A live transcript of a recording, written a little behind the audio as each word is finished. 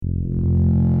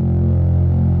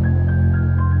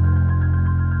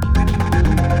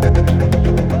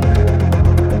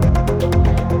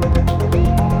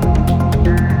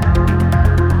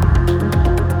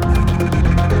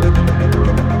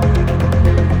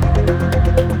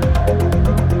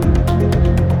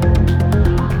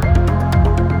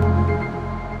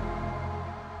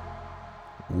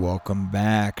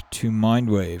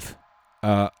Mindwave.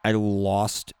 I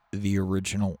lost the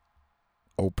original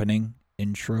opening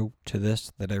intro to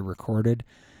this that I recorded.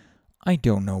 I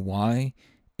don't know why.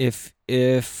 If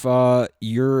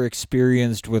you're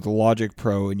experienced with Logic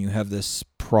Pro and you have this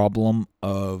problem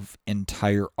of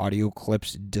entire audio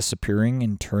clips disappearing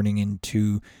and turning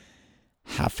into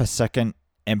half a second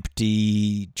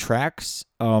empty tracks,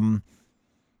 and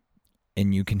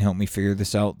you can help me figure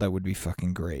this out, that would be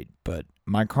fucking great. But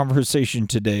my conversation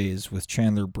today is with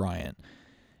Chandler Bryant,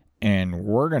 and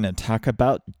we're gonna talk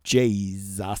about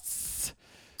Jesus.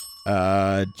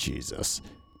 Jesus.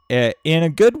 In a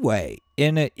good way,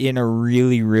 in a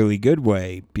really, really good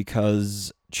way,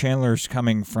 because Chandler's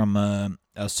coming from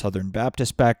a Southern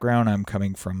Baptist background. I'm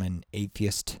coming from an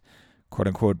atheist, quote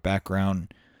unquote,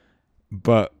 background.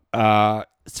 But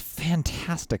it's a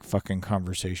fantastic fucking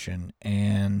conversation,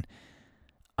 and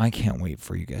I can't wait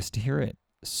for you guys to hear it.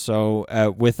 So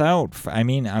I'm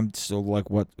still like,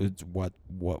 what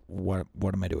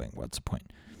am I doing? What's the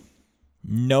point?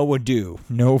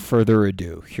 No further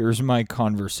ado. Here's my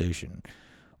conversation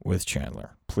with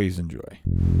Chandler. Please enjoy.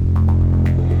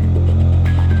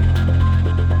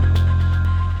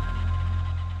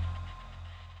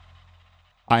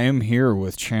 I am here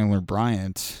with Chandler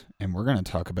Bryant, and we're going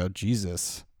to talk about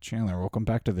Jesus. Chandler, welcome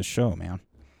back to the show, man.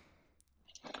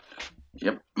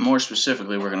 Yep. More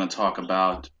specifically, we're going to talk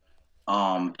about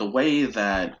the way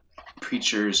that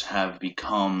preachers have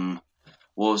become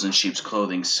wolves in sheep's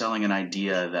clothing, selling an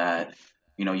idea that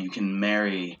you can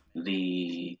marry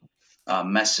the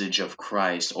message of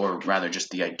Christ, or rather,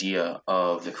 just the idea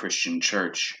of the Christian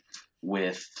church,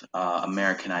 with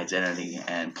American identity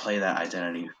and play that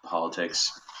identity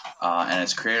politics, and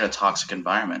it's created a toxic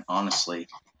environment. Honestly,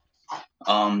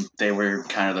 they were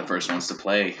kind of the first ones to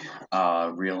play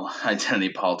real identity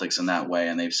politics in that way,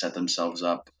 and they've set themselves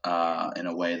up in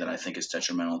a way that I think is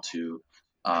detrimental to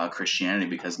Christianity.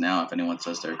 Because now, if anyone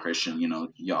says they're a Christian,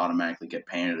 you automatically get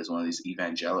painted as one of these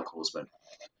evangelicals. But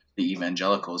the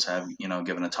evangelicals have,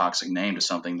 given a toxic name to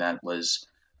something that was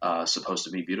supposed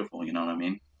to be beautiful. You know what I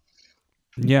mean?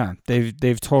 Yeah,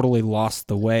 they've totally lost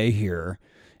the way here,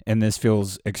 and this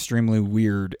feels extremely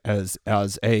weird. As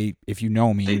a, if you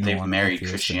know me, They've I'm an married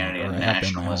atheist, Christianity or and I have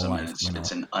been my whole nationalism, and life.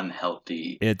 it's an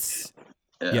unhealthy. It's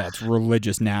Uh, yeah, it's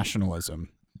religious nationalism.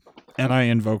 And I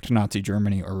invoked Nazi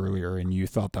Germany earlier, and you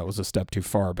thought that was a step too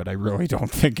far, but I really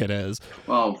don't think it is.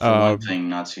 Well, for one thing,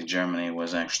 Nazi Germany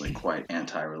was actually quite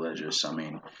anti-religious. I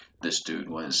mean, this dude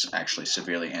was actually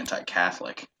severely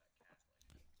anti-Catholic.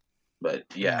 But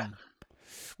yeah,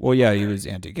 Well, yeah, he was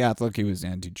anti-Catholic. He was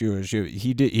anti-Jewish.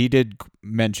 He did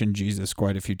mention Jesus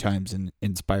quite a few times, in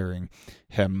inspiring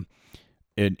him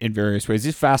in various ways.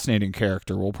 He's a fascinating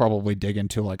character. We'll probably dig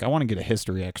into, like, I want to get a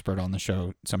history expert on the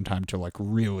show sometime to like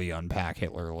really unpack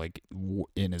Hitler, like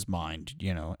in his mind,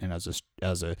 and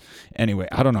as a anyway.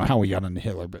 I don't know how we got into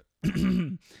Hitler, but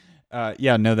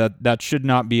yeah, no, that should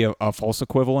not be a false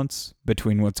equivalence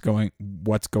between what's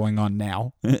going on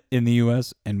now in the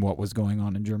U.S. and what was going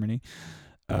on in Germany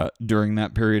during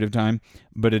that period of time.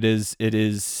 But it is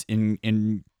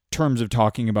in terms of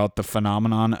talking about the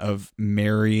phenomenon of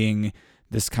marrying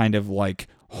this kind of like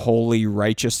holy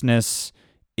righteousness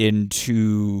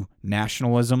into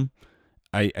nationalism.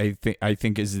 I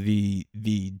think is the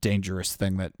dangerous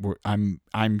thing that I'm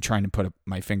trying to put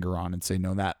my finger on and say,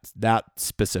 no, that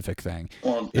specific thing.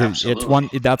 well, It's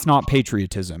absolutely. that's not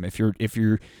patriotism. If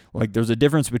you're like, there's a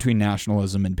difference between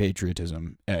nationalism and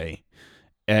patriotism.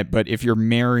 But if you're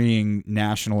marrying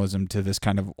nationalism to this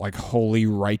kind of like holy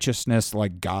righteousness,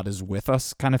 like God is with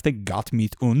us kind of thing, Gott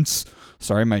mit uns.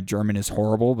 Sorry, my German is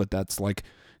horrible, but that's like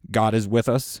God is with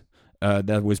us.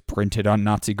 That was printed on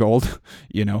Nazi gold.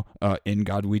 In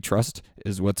God we trust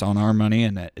is what's on our money,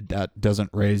 and that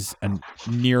doesn't raise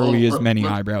nearly Well, as many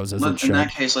eyebrows as it in that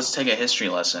should. case, let's take a history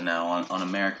lesson now on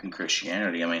American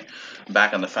Christianity. I mean,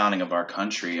 back on the founding of our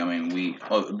country, I mean,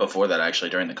 before that,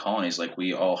 actually, during the colonies, like,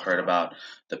 we all heard about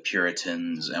the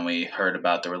Puritans, and we heard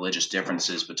about the religious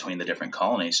differences between the different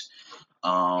colonies.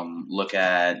 Look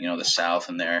at the South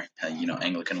and their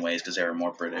Anglican ways, because they were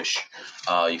more British.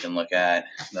 You can look at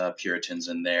the Puritans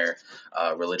and their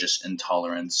religious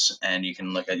intolerance, and you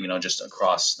can look at just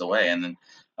across the way. And then,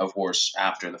 of course,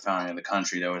 after the founding of the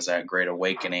country, there was that Great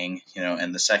Awakening,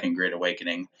 and the Second Great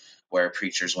Awakening, where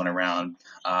preachers went around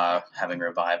having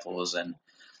revivals and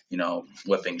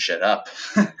whipping shit up,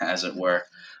 as it were.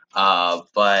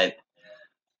 But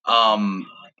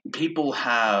people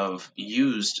have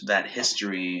used that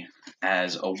history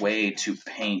as a way to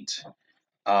paint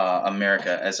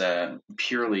America as a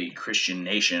purely Christian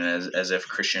nation, as if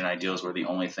Christian ideals were the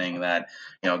only thing that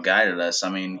guided us. I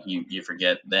mean, you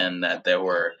forget then that there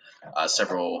were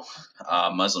several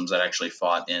Muslims that actually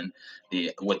fought in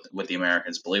the with the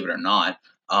Americans, believe it or not,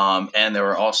 and there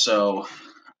were also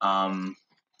um,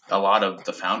 a lot of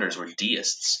the founders were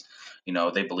deists.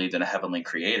 They believed in a heavenly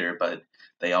creator, but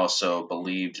they also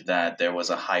believed that there was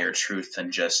a higher truth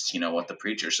than just what the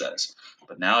preacher says.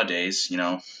 But nowadays,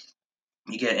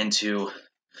 you get into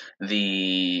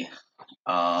the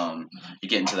you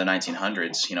get into the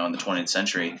 1900s, in the 20th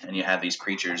century, and you have these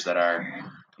preachers that are,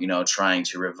 trying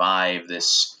to revive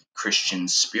this Christian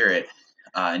spirit.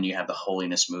 And you have the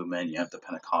holiness movement, you have the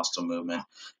Pentecostal movement,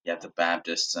 you have the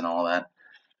Baptists and all that.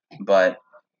 But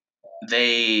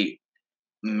they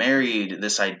married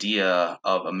this idea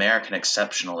of American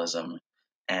exceptionalism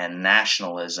and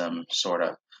nationalism, sort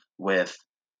of, with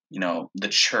the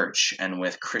church and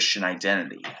with Christian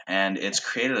identity, and it's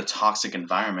created a toxic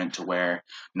environment to where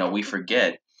we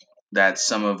forget that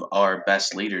some of our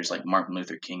best leaders, like Martin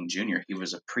Luther King Jr., he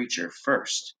was a preacher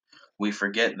first. We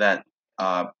forget that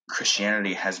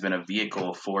Christianity has been a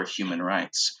vehicle for human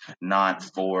rights, not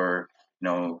for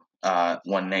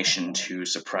one nation to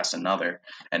suppress another,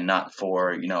 and not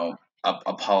for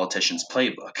a politician's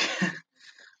playbook.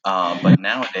 But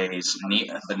nowadays,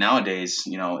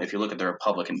 if you look at the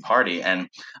Republican Party, and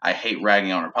I hate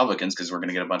ragging on Republicans because we're going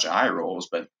to get a bunch of eye rolls,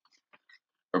 but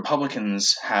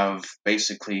Republicans have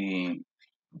basically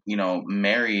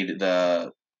married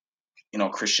the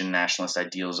Christian nationalist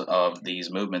ideals of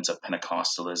these movements of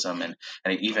Pentecostalism and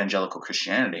evangelical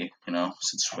Christianity,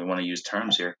 since we want to use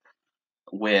terms here,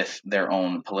 with their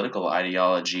own political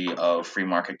ideology of free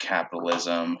market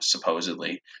capitalism,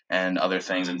 supposedly, and other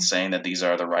things, and saying that these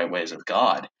are the right ways of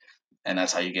God. And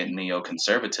that's how you get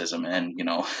neoconservatism, and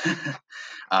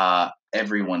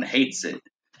everyone hates it.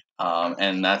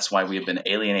 And that's why we've been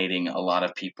alienating a lot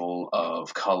of people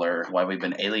of color, why we've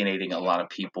been alienating a lot of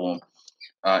people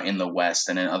in the West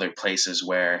and in other places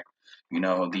where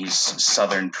these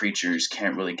Southern preachers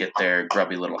can't really get their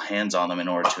grubby little hands on them in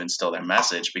order to instill their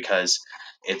message, because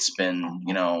it's been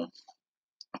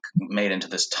made into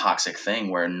this toxic thing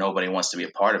where nobody wants to be a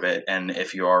part of it. And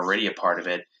if you're already a part of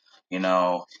it,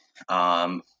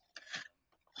 um,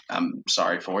 I'm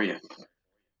sorry for you.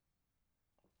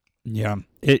 Yeah,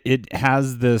 it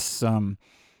has this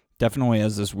definitely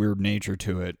has this weird nature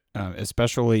to it,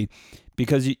 especially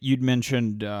because you'd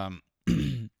mentioned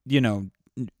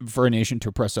for a nation to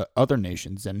oppress other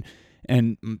nations,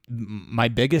 and my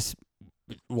biggest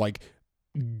like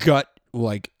gut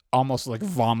like almost like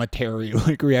vomitary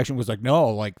like reaction was like, no,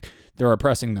 like they're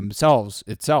oppressing themselves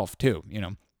itself too.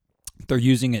 They're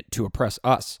using it to oppress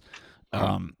us.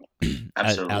 Um,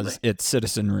 Absolutely. as its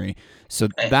citizenry. So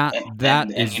and, that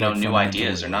and is like new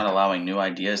ideas, fundamentally they're not like, allowing new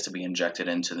ideas to be injected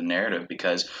into the narrative,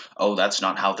 because that's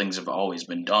not how things have always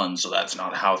been done, so that's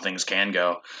not how things can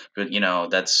go. But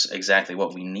that's exactly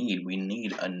what we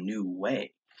need a new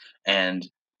way. And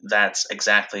that's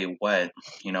exactly what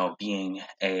being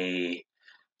a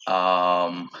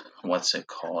what's it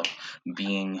called,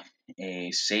 being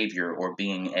a savior or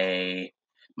being a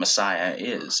messiah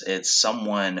is. It's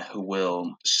someone who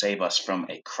will save us from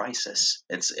a crisis.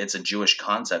 It's a Jewish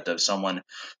concept of someone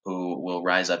who will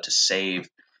rise up to save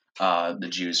the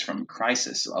Jews from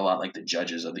crisis, a lot like the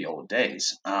judges of the old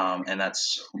days. And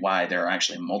that's why there are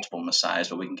actually multiple messiahs,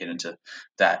 but we can get into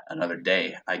that another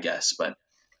day, I guess. But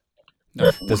no,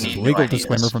 we this is need a new legal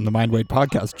disclaimer ideas. from the Mindwade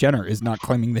podcast. Jenner is not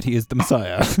claiming that he is the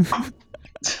Messiah.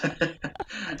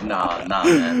 Nah,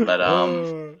 man.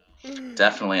 But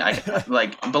definitely, I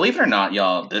like, believe it or not,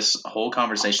 y'all. This whole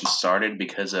conversation started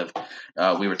because of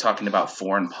we were talking about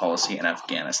foreign policy in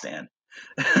Afghanistan.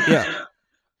 Yeah,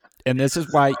 and this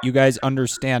is why you guys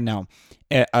understand now.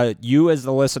 You as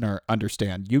the listener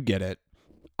understand. You get it.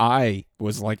 I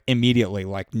was like immediately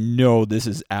like, no, this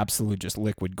is absolute just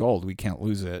liquid gold. We can't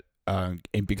lose it. And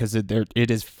because it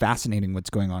is fascinating what's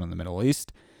going on in the Middle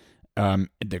East.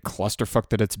 The clusterfuck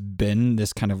that it's been,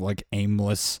 this kind of like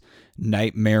aimless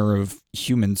nightmare of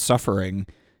human suffering,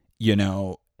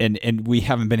 and we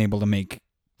haven't been able to make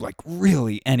like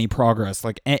really any progress.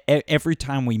 Like every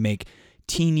time we make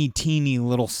teeny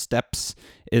little steps,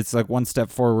 it's like one step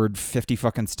forward, 50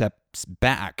 fucking steps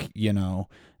back,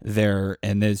 there.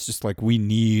 And it's just like, we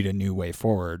need a new way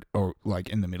forward, or like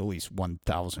in the Middle East,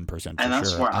 1000% for And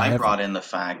that's sure. where I brought in the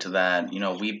fact that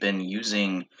we've been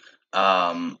using,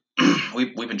 um,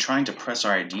 we've been trying to press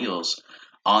our ideals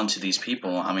onto these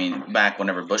people. I mean, back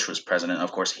whenever Bush was president,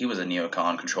 of course, he was a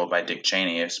neocon controlled by Dick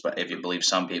Cheney, if you believe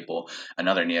some people,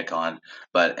 another neocon.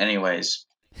 But anyways,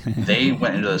 they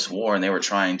went into this war and they were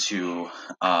trying to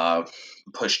uh,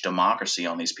 push democracy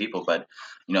on these people, but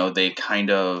they kind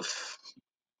of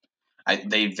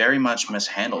they very much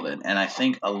mishandled it. And I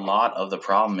think a lot of the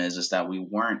problem is that we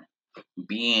weren't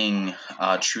being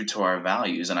true to our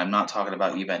values. And I'm not talking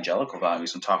about evangelical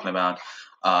values. I'm talking about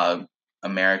uh,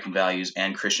 American values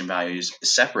and Christian values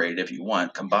separated if you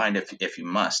want, combined if you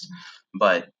must.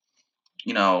 But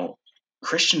you know,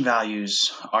 Christian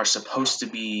values are supposed to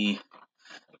be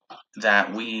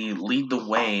that we lead the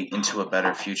way into a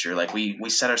better future. Like we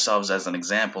set ourselves as an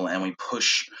example and we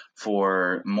push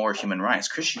for more human rights.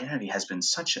 Christianity has been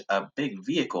such a big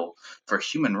vehicle for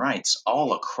human rights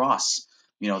all across,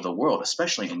 the world,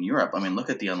 especially in Europe. I mean, look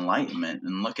at the Enlightenment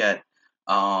and look at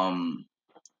um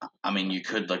I mean, you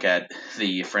could look at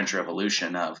the French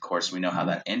Revolution. Of course, we know how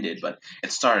that ended, but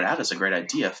it started out as a great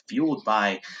idea, fueled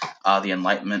by the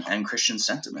Enlightenment and Christian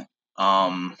sentiment.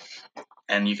 Um,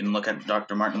 and you can look at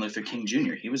Dr. Martin Luther King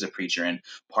Jr. He was a preacher, and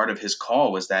part of his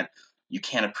call was that you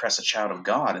can't oppress a child of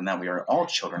God, and that we are all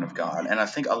children of God. And I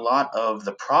think a lot of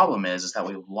the problem is that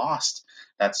we've lost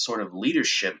that sort of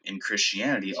leadership in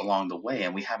Christianity along the way,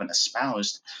 and we haven't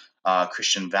espoused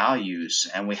Christian values,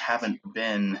 and we haven't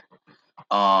been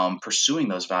pursuing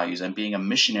those values and being a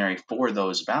missionary for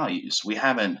those values. We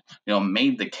haven't,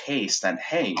 made the case that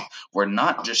hey, we're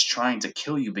not just trying to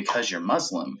kill you because you're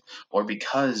Muslim or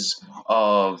because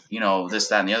of this,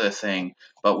 that, and the other thing,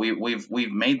 but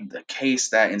we've made the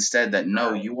case that instead that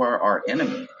no, you are our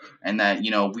enemy. And that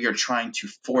we are trying to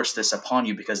force this upon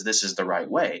you because this is the right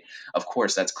way. Of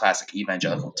course, that's classic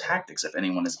evangelical tactics. If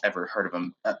anyone has ever heard of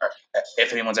them,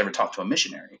 if anyone's ever talked to a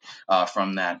missionary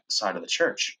from that side of the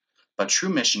church, but true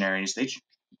missionaries, they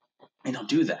don't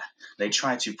do that. They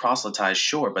try to proselytize,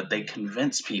 sure, but they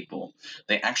convince people.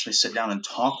 They actually sit down and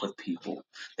talk with people.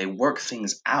 They work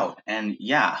things out. And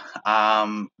yeah,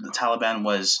 the Taliban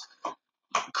was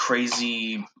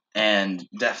crazy and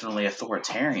definitely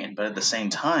authoritarian, but at the same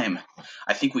time,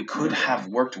 I think we could have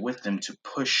worked with them to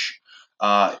push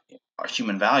uh, our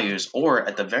human values, or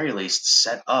at the very least,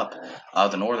 set up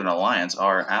the Northern Alliance,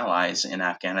 our allies in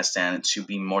Afghanistan, to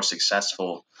be more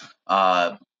successful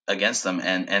against them,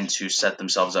 and to set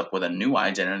themselves up with a new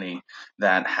identity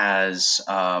that has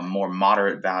more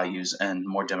moderate values and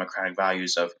more democratic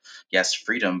values of, yes,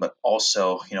 freedom, but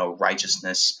also,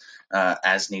 righteousness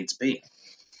as needs be.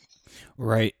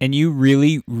 Right. And you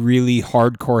really, really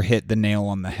hardcore hit the nail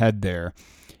on the head there.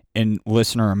 And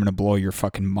listener, I'm going to blow your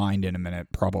fucking mind in a minute,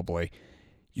 probably.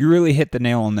 You really hit the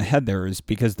nail on the head there, is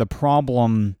because the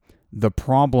problem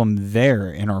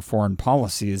there in our foreign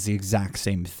policy is the exact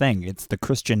same thing. It's the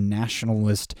Christian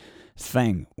nationalist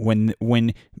thing.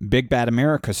 When Big Bad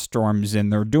America storms in,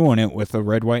 they're doing it with a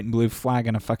red, white, and blue flag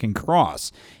and a fucking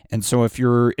cross. And so if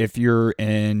you're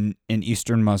in an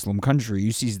Eastern Muslim country,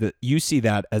 you see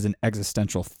that as an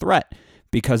existential threat,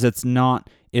 because it's not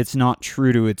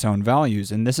true to its own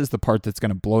values. And this is the part that's going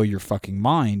to blow your fucking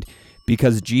mind,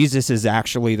 because Jesus is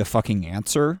actually the fucking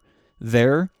answer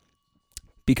there.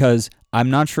 Because I'm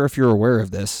not sure if you're aware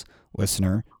of this,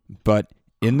 listener, but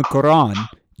in the Quran,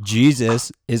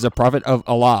 Jesus is a prophet of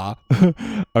Allah.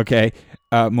 Okay.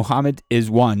 Muhammad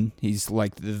is one. He's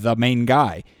like the main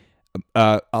guy.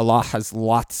 Allah has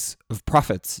lots of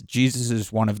prophets. Jesus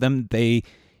is one of them. The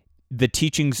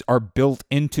teachings are built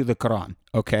into the Quran.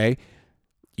 Okay.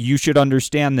 You should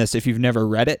understand this if you've never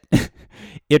read it.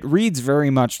 It reads very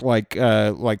much like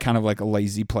kind of like a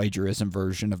lazy plagiarism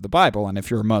version of the Bible. And if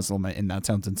you're a Muslim and that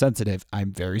sounds insensitive,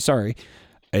 I'm very sorry.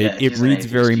 It, Yeah, it he's an reads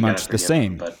atheist. very You gotta much the forgive him.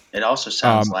 same. But it also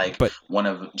sounds like But one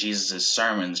of Jesus'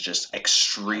 sermons just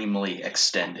extremely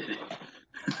extended.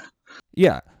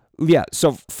 yeah, yeah.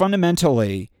 So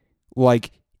fundamentally,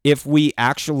 like, if we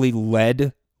actually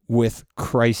led with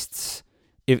Christ's,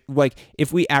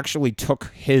 if we actually took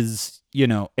his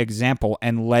example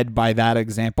and led by that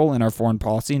example in our foreign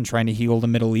policy and trying to heal the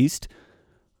Middle East,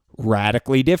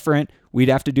 radically different. We'd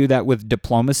have to do that with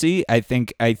diplomacy. I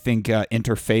think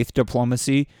interfaith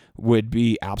diplomacy would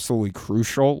be absolutely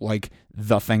crucial. Like,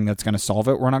 the thing that's going to solve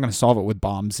it. We're not going to solve it with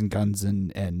bombs and guns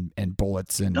and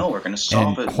bullets No, we're going to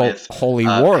solve and it with holy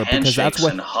war, because that's handshakes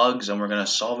what. and hugs, and we're going to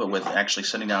solve it with actually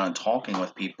sitting down and talking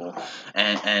with people,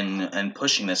 and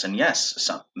pushing this. And yes,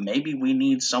 maybe we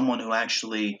need someone who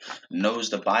actually knows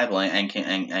the Bible and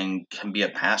can be a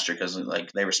pastor, because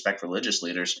like they respect religious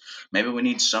leaders. Maybe we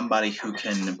need somebody who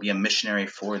can be a missionary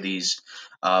for these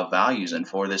values and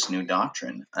for this new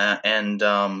doctrine. And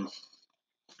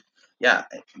yeah,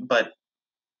 but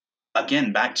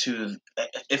again, back to,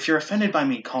 if you're offended by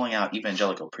me calling out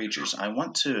evangelical preachers, I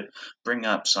want to bring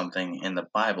up something in the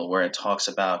Bible where it talks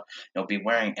about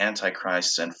bewaring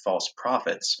antichrists and false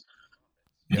prophets.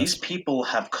 These Yes. people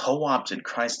have co-opted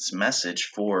Christ's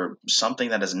message for something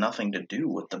that has nothing to do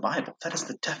with the Bible. That is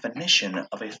the definition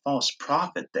of a false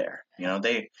prophet there.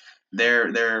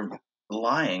 They're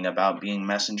lying about being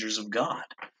messengers of God.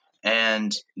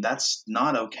 And that's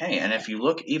not okay. And if you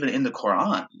look even in the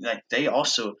Quran, like they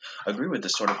also agree with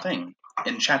this sort of thing.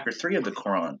 In chapter 3 of the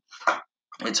Quran,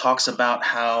 it talks about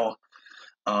how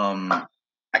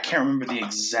I can't remember the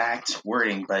exact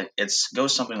wording, but it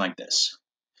goes something like this.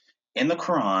 In the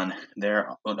Quran,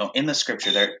 in the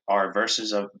scripture, there are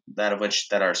verses of which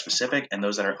that are specific and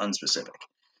those that are unspecific.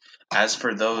 As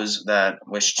for those that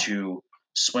wish to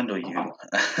swindle you,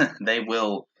 they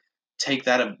will take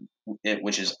that of it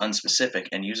which is unspecific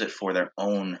and use it for their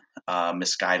own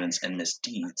misguidance and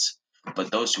misdeeds.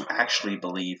 But those who actually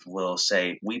believe will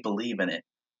say, "We believe in it.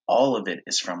 All of it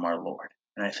is from our Lord."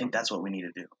 And I think that's what we need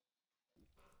to do.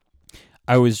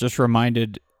 I was just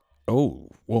reminded. Oh,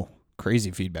 whoa, crazy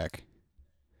feedback.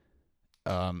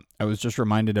 I was just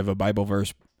reminded of a Bible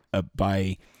verse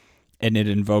and it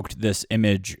invoked this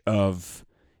image of,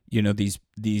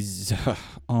 these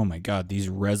oh my God, these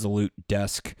Resolute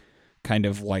desk kind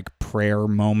of like prayer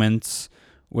moments,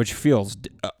 which feels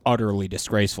utterly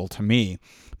disgraceful to me.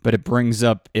 But it brings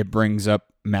up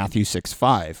Matthew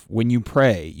 6:5. When you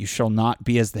pray, you shall not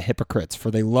be as the hypocrites,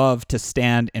 for they love to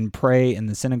stand and pray in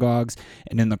the synagogues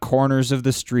and in the corners of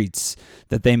the streets,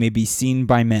 that they may be seen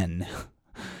by men.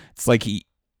 It's like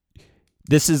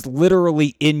this is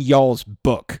literally in y'all's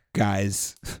book,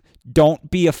 guys.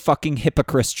 Don't be a fucking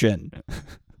hypocristian.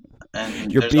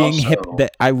 And You're there's being hip. also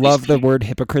That I these love the people. word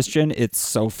hypocristian. It's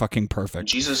so fucking perfect.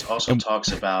 Jesus also And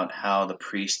talks about how the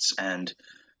priests and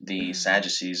the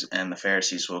Sadducees and the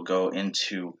Pharisees will go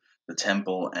into the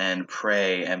temple and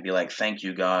pray and be like, "Thank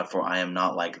you, God, for I am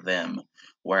not like them."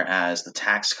 Whereas the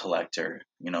tax collector,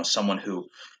 someone who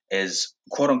is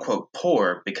quote unquote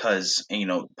poor, because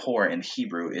poor in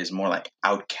Hebrew is more like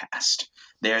outcast.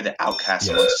 They're the outcasts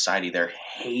among yes, society. They're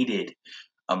hated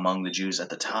among the Jews at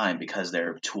the time because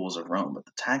they're tools of Rome. But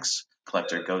the tax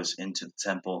collector goes into the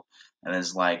temple and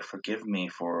is like, "Forgive me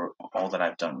for all that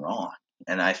I've done wrong."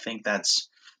 And I think that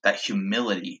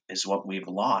humility is what we've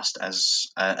lost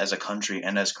as a country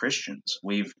and as Christians.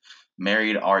 We've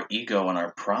married our ego and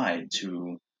our pride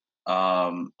to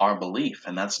our belief,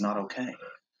 and that's not okay.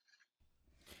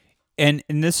 and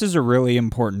this is a really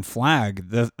important flag.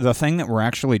 The thing that we're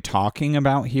actually talking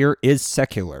about here is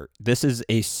secular. This is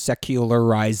a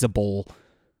secularizable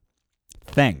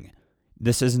thing.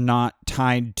 This is not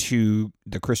tied to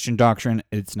the Christian doctrine.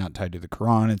 It's not tied to the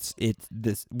Quran. It's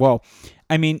this. Well,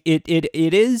 I mean, it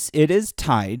is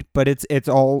tied, but it's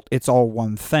all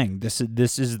one thing. This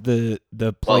is the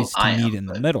Well, place to I meet am, in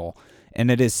the but middle, and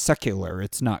it is secular.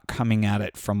 It's not coming at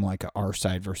it from like our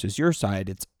side versus your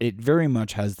side. It very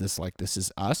much has this like, this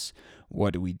is us.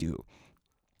 What do we do?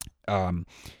 Um,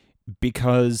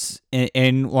 because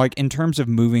and like in terms of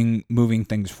moving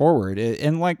things forward,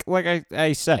 and like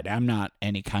I said, I'm not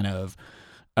any kind of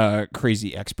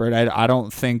crazy expert. I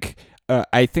don't think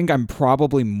I think I'm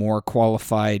probably more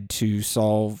qualified to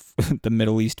solve the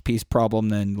Middle East peace problem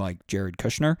than like Jared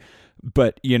Kushner.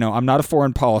 But I'm not a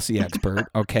foreign policy expert.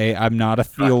 Okay, I'm not a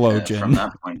from theologian.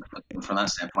 that point, from that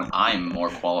standpoint, I'm more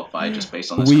qualified just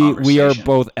based on this We are conversation.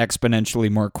 both exponentially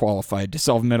more qualified to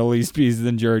solve Middle East peace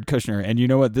than Jared Kushner. And you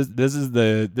know what? This is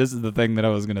the thing that I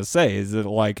was gonna say, is that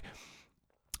like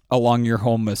along your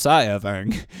whole Messiah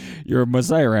thing, your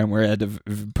Messiah rant, where I had to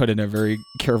put in a very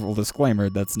careful disclaimer.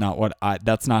 That's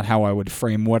not how I would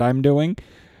frame what I'm doing.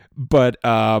 But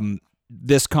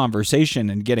this conversation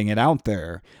and getting it out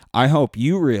there, I hope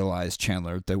you realize,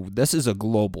 Chandler, that this is a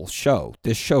global show.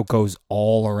 This show goes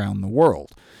all around the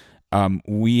world.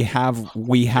 We have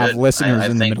Good. listeners I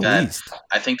in the think Middle that East.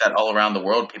 I think that all around the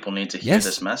world, people need to hear this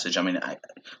Yes, message. I mean,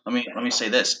 let me say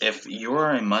this: if you're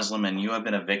a Muslim and you have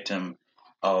been a victim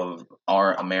of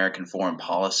our American foreign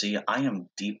policy, I am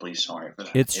deeply sorry for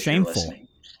that. it's If you're shameful. listening,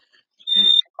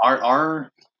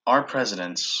 our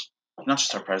presidents, not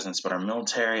just our presidents, but our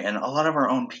military and a lot of our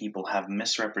own people have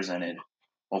misrepresented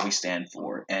what we stand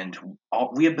for, and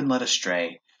we have been led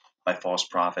astray by false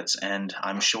prophets. And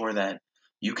I'm sure that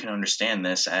you can understand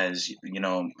this, as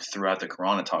throughout the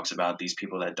Quran it talks about these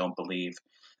people that don't believe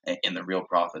in the real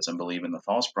prophets and believe in the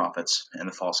false prophets and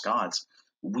the false gods.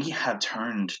 We have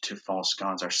turned to false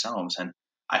gods ourselves, and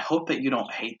I hope that you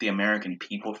don't hate the American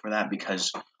people for that,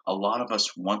 because a lot of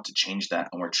us want to change that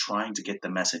and we're trying to get the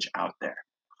message out there.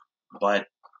 But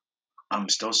I'm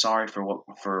still sorry for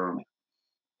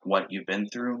what you've been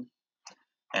through,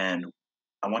 and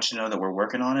I want you to know that we're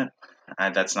working on it.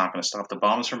 That's not going to stop the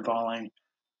bombs from falling,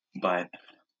 but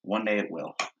One day it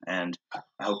will, and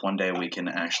I hope one day we can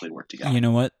actually work together. You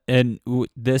know what? And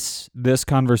this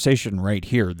conversation right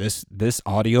here, this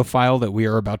audio file that we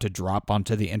are about to drop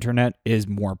onto the internet is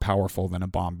more powerful than a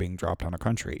bomb being dropped on a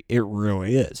country. It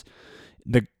really is.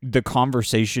 The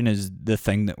conversation is the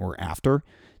thing that we're after.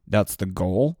 That's the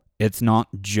goal. It's not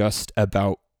just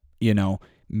about,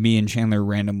 me and Chandler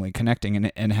randomly connecting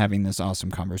and having this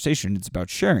awesome conversation. It's about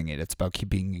sharing it. It's about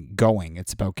keeping it going.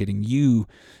 It's about getting you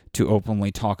to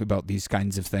openly talk about these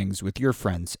kinds of things with your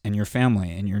friends and your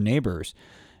family and your neighbors.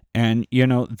 And,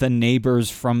 the neighbors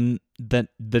from the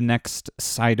next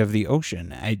side of the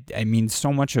ocean. I mean,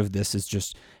 so much of this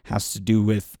has to do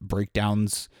with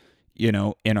breakdowns,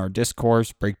 in our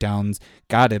discourse, breakdowns.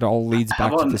 God, it all leads How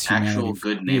back to about an this actual humanity.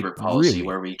 good neighbor policy Really.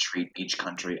 where we treat each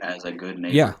country as a good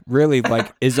Yeah, neighbor? really.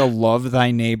 Like, is a love thy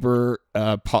neighbor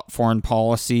foreign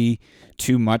policy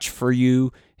too much for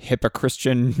you?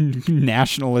 Hypocritian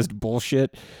nationalist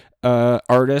bullshit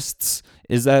artists.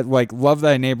 Is that like love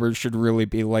thy neighbor should really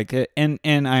be like it? And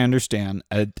I understand.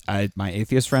 My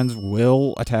atheist friends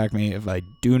will attack me if I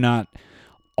do not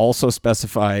also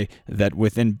specify that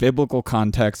within biblical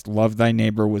context, love thy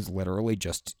neighbor was literally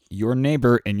just your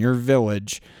neighbor in your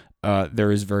village.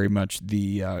 There is very much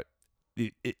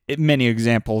many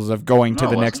examples of going to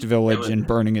No, the it next wasn't. It village was. and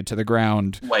burning it to the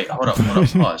ground. Wait, hold up,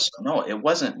 pause. No, it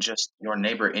wasn't just your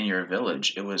neighbor in your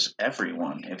village. It was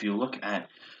everyone. If you look at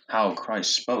how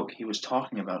Christ spoke, he was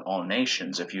talking about all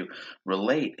nations. If you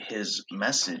relate his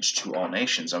message to all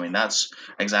nations, I mean, that's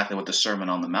exactly what the Sermon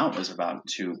on the Mount was about,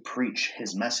 to preach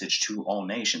his message to all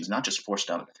nations, not just forced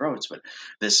down their throats, but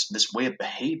this way of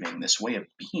behaving, this way of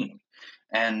being.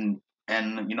 And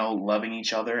loving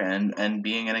each other and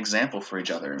being an example for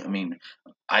each other. I mean,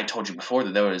 I told you before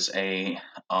that there was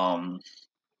um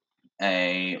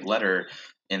a letter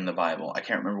in the Bible. I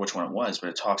can't remember which one it was, but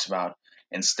it talks about,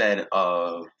 instead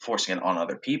of forcing it on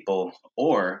other people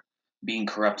or being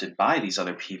corrupted by these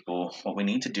other people, what we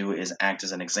need to do is act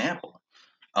as an example.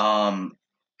 Um,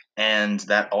 and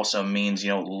that also means,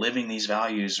 living these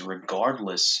values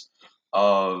regardless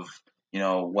of,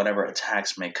 whatever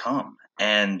attacks may come.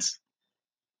 And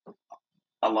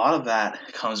a lot of that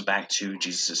comes back to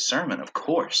Jesus' sermon, of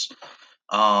course.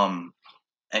 Um,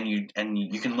 and you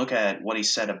can look at what he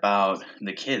said about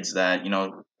the kids, that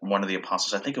one of the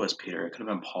apostles, I think it was Peter, it could have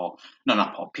been Paul, no,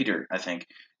 not Paul, Peter, I think,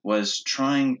 was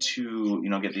trying to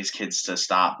get these kids to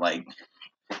stop like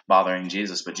bothering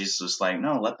Jesus, but Jesus was like,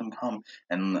 no, let them come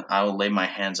and I will lay my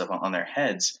hands up on their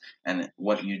heads, and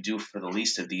what you do for the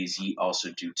least of these ye also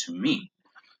do to me.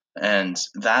 And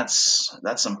that's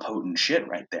some potent shit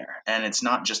right there. And it's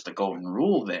not just the golden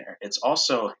rule there, it's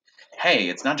also, hey,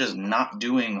 it's not just not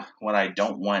doing what I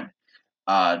don't want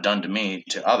done to me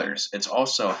to others. It's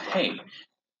also, hey,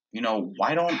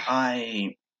 why don't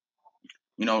I,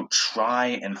 try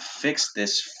and fix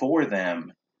this for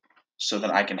them so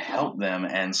that I can help them,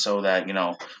 and so that,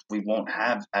 we won't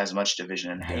have as much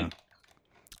division and Yeah. hate.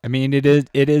 I mean, it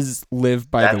is live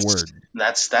by the That's word.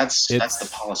 that's the It's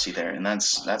policy there, and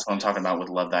that's what I'm talking about with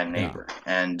love thy yeah. neighbor.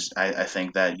 And I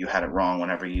think that you had it wrong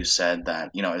whenever you said that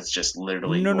it's just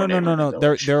literally No, your no, no, neighbor no, in the no.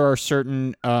 village. There are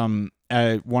certain one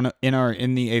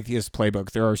in the atheist playbook.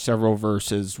 There are several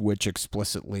verses which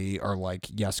explicitly are like,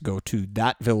 yes, go to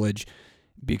that village,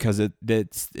 because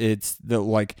it's the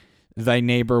like thy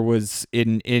neighbor was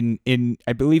in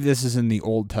I believe this is in the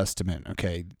Old Testament.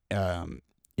 Okay,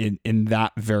 in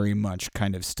that very much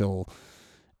kind of still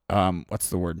what's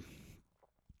the word?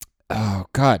 Oh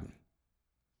God,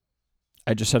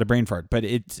 I just had a brain fart. But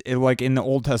like in the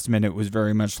Old Testament, it was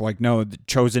very much like, no, the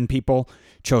chosen people.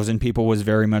 Chosen people was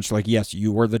very much like, yes,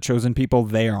 you were the chosen people.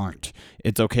 They aren't.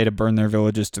 It's okay to burn their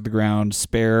villages to the ground.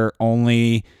 Spare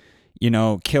only,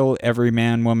 kill every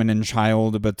man, woman, and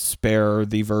child, but spare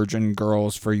the virgin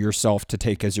girls for yourself to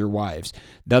take as your wives.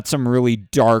 That's some really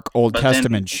dark Old But then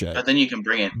Testament shit. but then you can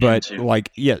bring it But into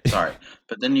like, yeah, Sorry,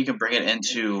 but then you can bring it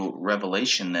into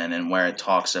Revelation then, and where it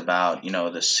talks about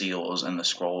the seals and the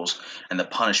scrolls and the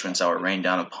punishments that were rained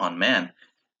down upon man.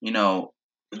 You know,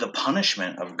 the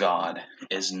punishment of God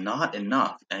is not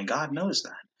enough, and God knows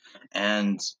that.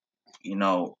 And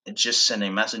just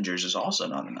sending messengers is also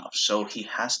not enough. So He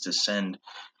has to send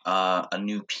a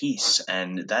new peace,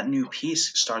 and that new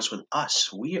peace starts with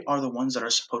us. We are the ones that are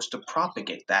supposed to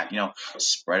propagate that.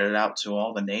 Spread it out to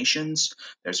all the nations.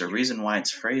 There's a reason why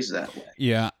it's phrased that way.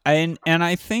 yeah, and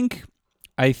I think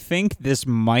this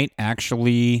might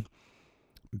actually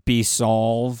be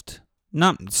solved,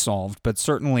 not solved, but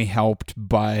certainly helped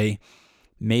by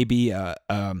maybe a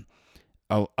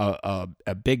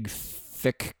big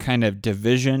thick kind of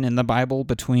division in the Bible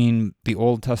between the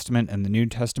Old Testament and the New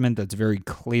Testament that's very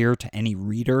clear to any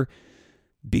reader.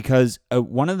 Because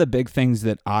one of the big things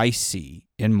that I see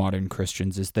in modern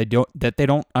Christians is they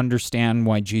don't understand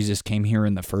why Jesus came here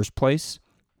in the first place.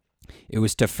 It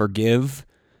was to forgive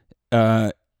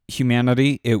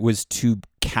humanity. It was to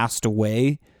cast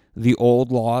away the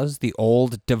old laws, the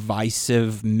old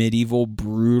divisive, medieval,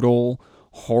 brutal,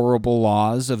 horrible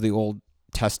laws of the Old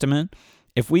Testament.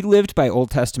 If we lived by Old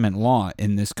Testament law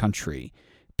in this country,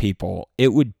 people, it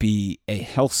would be a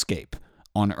hellscape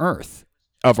on earth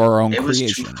of our own It was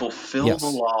creation. to fulfill the Yes.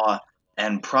 law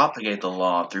and propagate the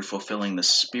law through fulfilling the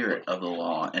spirit of the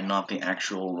law and not the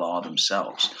actual law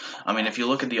themselves. I mean, if you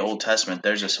look at the Old Testament,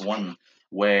 there's this one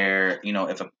where,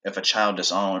 if a child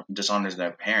dishonors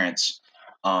their parents,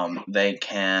 they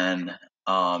can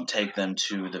take them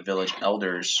to the village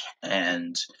elders,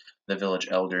 and the village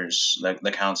elders,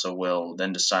 the council, will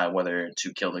then decide whether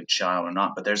to kill the child or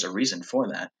not. But there's a reason for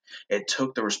that. It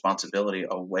took the responsibility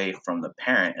away from the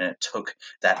parent, and it took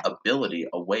that ability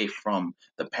away from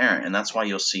the parent. And that's why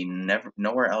you'll see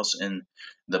nowhere else in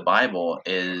the Bible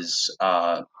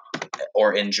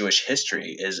or in Jewish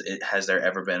history has there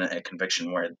ever been a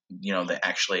conviction where they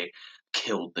actually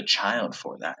killed the child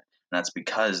for that. And that's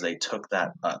because they took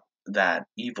that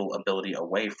evil ability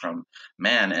away from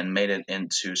man and made it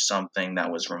into something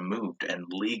that was removed and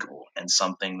legal, and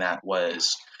something that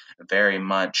was very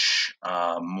much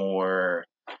more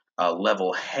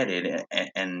level-headed,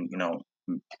 and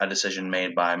a decision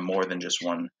made by more than just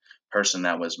one person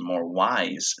that was more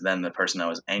wise than the person that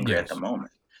was angry at the Yes.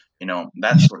 moment.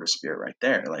 That sort of spirit right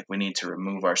there. Like, we need to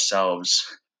remove ourselves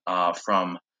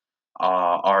from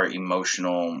our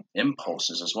emotional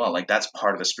impulses as well. Like, that's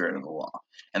part of the spirit of the law.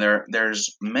 And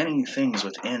there's many things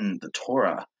within the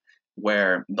Torah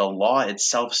where the law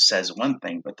itself says one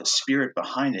thing, but the spirit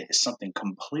behind it is something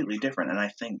completely different. And I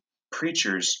think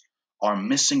preachers are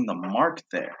missing the mark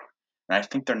there. And I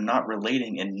think they're not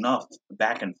relating enough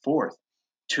back and forth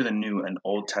to the New and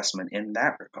Old Testament in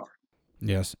that regard.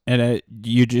 Yes. And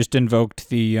you just invoked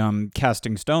the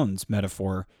casting stones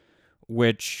metaphor,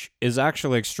 which is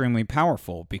actually extremely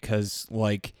powerful because,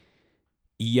 like,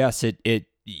 yes,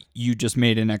 you just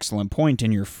made an excellent point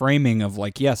in your framing of,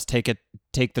 like, yes, take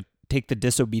the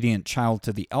disobedient child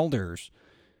to the elders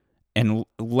and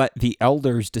let the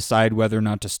elders decide whether or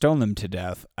not to stone them to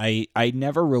death. I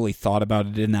never really thought about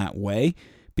it in that way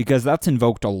because that's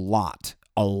invoked a lot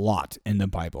in the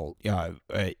Bible.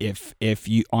 If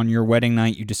you on your wedding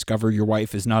night you discover your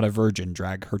wife is not a virgin,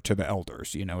 drag her to the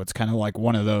elders. It's kind of like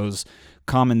one of those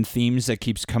common themes that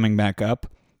keeps coming back up.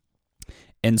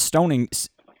 And stoning.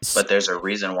 But there's a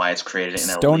reason why it's created in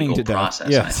a Stoning legal to death,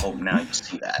 process. yes. I hope now you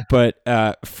see that. But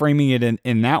framing it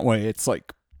in that way, it's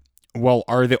like, well,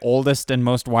 are the oldest and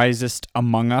most wisest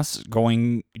among us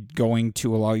going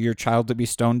to allow your child to be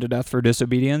stoned to death for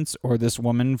disobedience, or this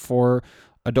woman for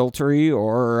adultery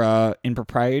or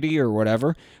impropriety or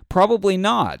whatever? Probably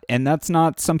not. And that's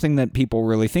not something that people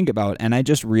really think about. And I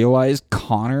just realized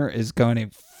Connor is going to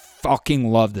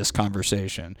fucking love this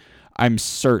conversation. I'm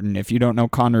certain if you don't know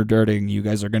Connor Dirting, you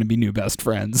guys are going to be new best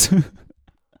friends.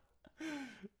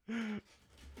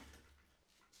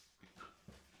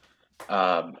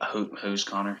 Who's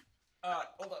Connor?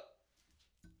 Hold up.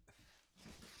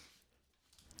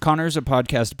 Connor's a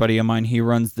podcast buddy of mine. He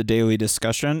runs the Daily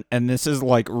Discussion, and this is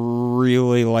like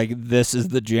really like this is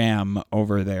the jam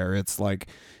over there. It's like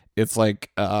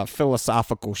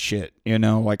philosophical shit,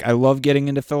 Like, I love getting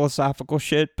into philosophical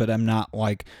shit, but I'm not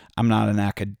an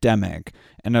academic,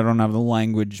 and I don't have the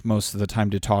language most of the time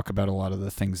to talk about a lot of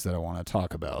the things that I want to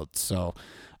talk about. So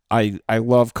I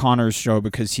love Connor's show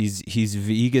because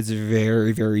he gets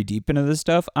very, very deep into this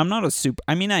stuff. I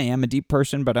am a deep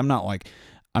person, but I'm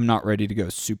not ready to go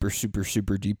super, super,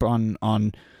 super deep on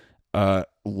a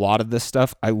lot of this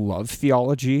stuff. I love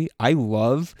theology. I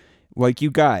love, like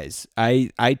you guys,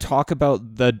 I talk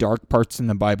about the dark parts in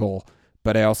the Bible,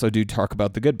 but I also do talk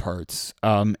about the good parts.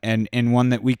 And one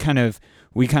that we kind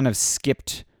of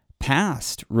skipped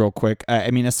past real quick.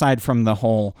 Aside from the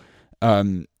whole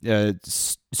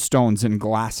stones and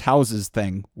glass houses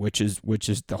thing, which is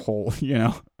the whole,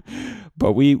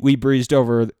 But we breezed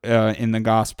over in the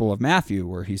Gospel of Matthew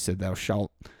where he said, "Thou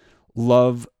shalt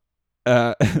love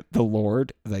the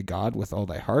Lord thy God with all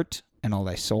thy heart and all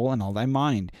thy soul and all thy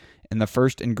mind. And the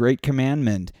first and great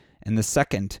commandment, and the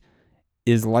second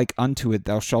is like unto it,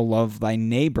 thou shalt love thy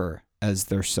neighbor as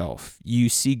thyself." You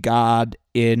see God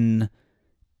in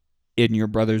in your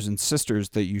brothers and sisters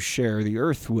that you share the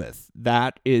earth with.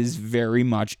 That is very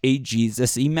much a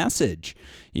Jesus-y message.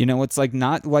 It's like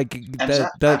not like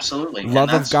the Absolutely. And love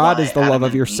of that's God why is the love Adam of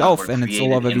and Eve yourself, were and it's the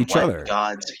love created of in each what? other.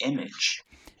 God's image.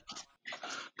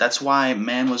 That's why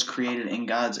man was created in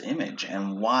God's image,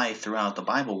 and why throughout the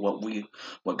Bible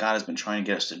what God has been trying to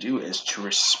get us to do is to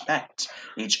respect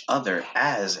each other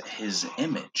as his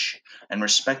image and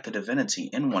respect the divinity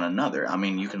in one another. I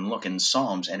mean, you can look in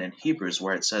Psalms and in Hebrews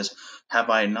where it says, "Have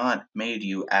I not made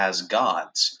you as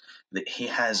gods?" That he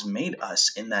has made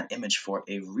us in that image for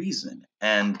a reason,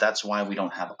 and that's why we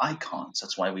don't have icons.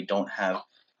 That's why we don't have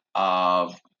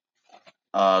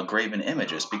uh, graven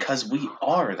images, because we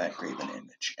are that graven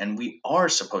image, and we are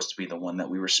supposed to be the one that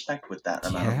we respect with that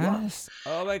amount of love. Yes.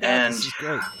 Oh my God, And this is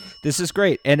great. This is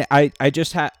great. And I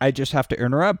just have to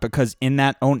interrupt, because in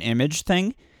that own image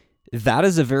thing, that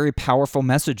is a very powerful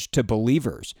message to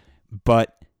believers.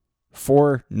 But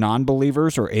for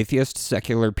non-believers or atheist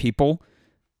secular people,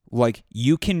 like,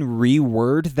 you can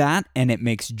reword that and it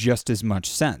makes just as much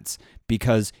sense,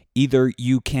 because either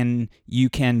you can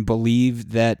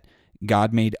believe that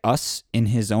God made us in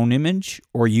his own image,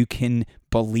 or you can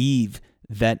believe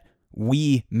that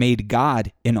we made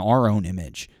God in our own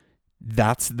image.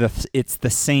 It's the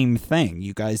same thing,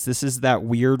 you guys. This is that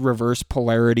weird reverse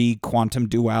polarity, quantum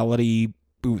duality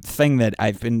thing that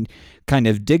I've been kind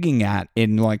of digging at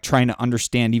in like trying to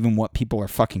understand even what people are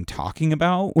fucking talking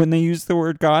about when they use the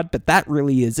word God. But that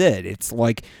really is it. It's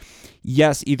like,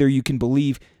 yes, either you can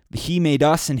believe he made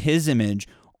us in his image,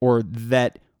 or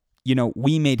that,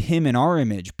 we made him in our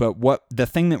image. But what the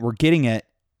thing that we're getting at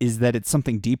is that it's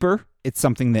something deeper. It's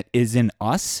something that is in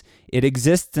us. It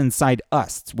exists inside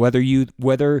us. Whether you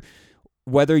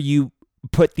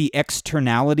put the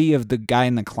externality of the guy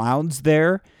in the clouds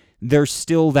there's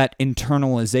still that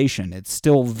internalization. It's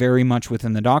still very much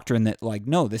within the doctrine that, like,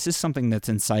 no, this is something that's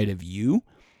inside of you.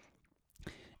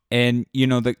 And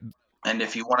and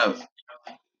if you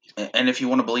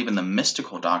want to believe in the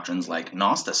mystical doctrines like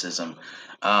Gnosticism,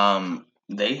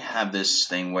 they have this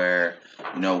thing where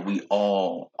we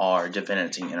all are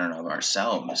divinity in and of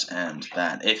ourselves, and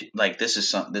that if like this is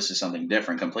something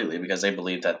different completely, because they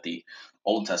believe that the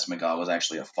Old Testament God was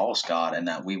actually a false god, and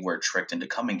that we were tricked into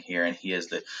coming here, and he is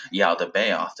the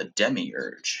Yaldabaoth, the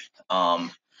demiurge.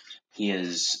 He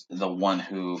is the one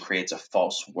who creates a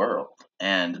false world,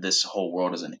 and this whole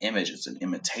world is an image, it's an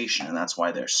imitation, and that's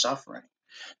why they're suffering.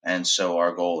 And so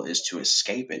our goal is to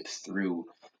escape it through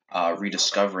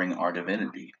rediscovering our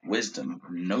divinity, wisdom,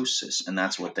 gnosis, and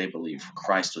that's what they believe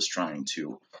Christ was trying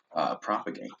to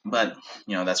propagate. But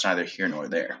that's neither here nor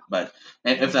there. But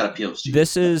if that appeals to you,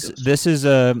 this is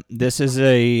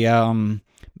a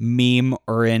meme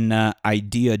or an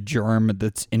idea germ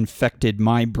that's infected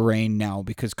my brain now,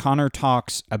 because Connor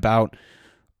talks about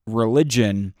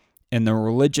religion and the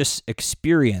religious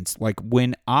experience. Like,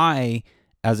 when I,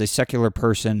 as a secular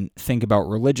person, think about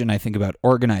religion, I think about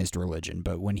organized religion.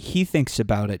 But when he thinks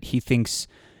about it, he thinks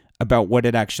about what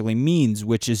it actually means,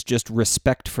 which is just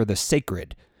respect for the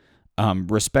sacred.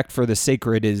 Respect for the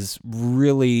sacred is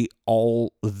really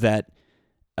all that.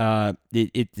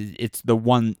 It's the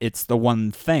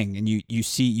one thing, and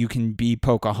you can be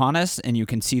Pocahontas, and you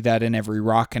can see that in every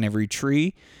rock and every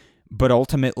tree. But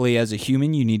ultimately, as a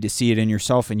human, you need to see it in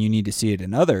yourself, and you need to see it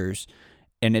in others.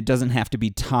 And it doesn't have to be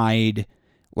tied.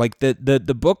 Like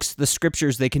the books, the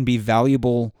scriptures, they can be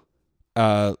valuable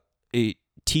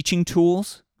teaching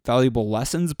tools, valuable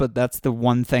lessons. But that's the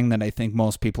one thing that I think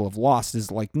most people have lost,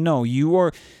 is like, no,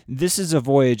 this is a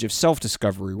voyage of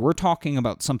self-discovery. We're talking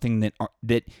about something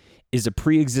that is a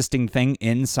pre-existing thing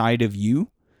inside of you.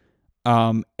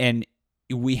 And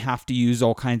we have to use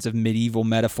all kinds of medieval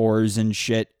metaphors and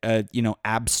shit,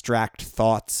 abstract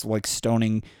thoughts like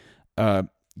stoning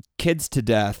kids to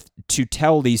death to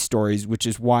tell these stories, which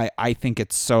is why I think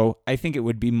it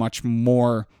would be much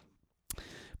more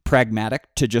pragmatic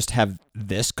to just have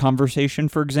this conversation,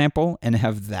 for example, and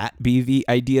have that be the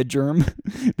idea germ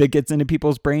that gets into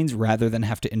people's brains, rather than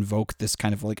have to invoke this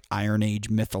kind of like Iron Age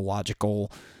mythological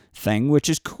thing, which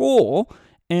is cool.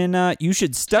 And you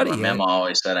should study it. Mama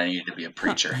always said I needed to be a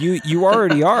preacher. You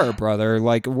already are, brother.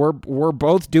 Like, we're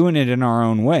both doing it in our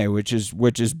own way, which is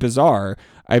bizarre.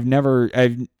 I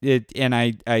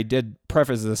did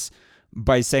preface this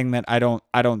by saying that I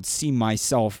don't see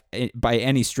myself by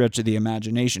any stretch of the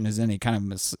imagination as any kind of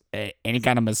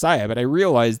messiah, but I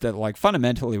realize that, like,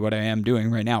 fundamentally what I am doing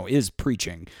right now is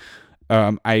preaching.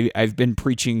 I've been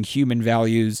preaching human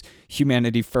values,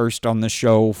 humanity first on the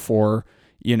show for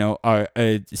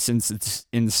since its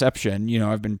inception.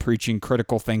 I've been preaching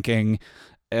critical thinking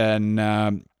and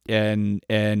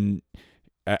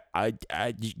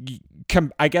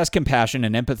I guess compassion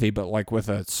and empathy, but like with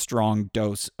a strong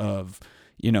dose of,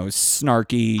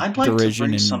 snarky I'd like to derision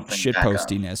bring and something back up.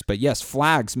 shitpostiness. But yes,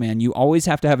 flags, man, you always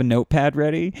have to have a notepad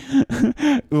ready,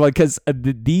 like because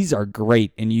these are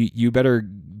great, and you better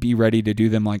be ready to do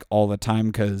them like all the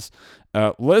time because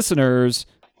listeners,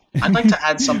 I'd like to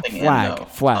add something in though.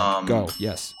 flag, go,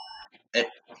 yes. i-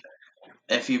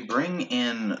 if you bring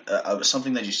in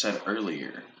something that you said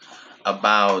earlier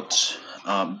about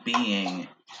being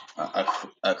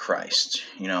a Christ,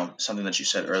 something that you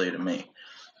said earlier to me.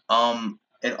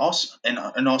 It also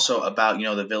and also about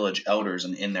the village elders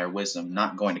and in their wisdom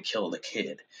not going to kill the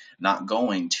kid, not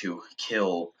going to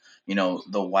kill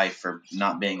the wife for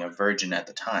not being a virgin at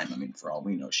the time. I mean, for all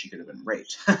we know, she could have been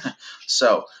raped.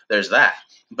 So there's that.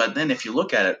 But then if you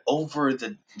look at it over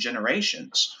the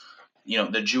generations,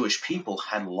 the Jewish people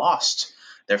had lost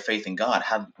their faith in God,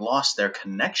 had lost their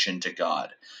connection to God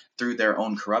through their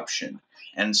own corruption.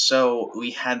 And so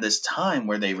we had this time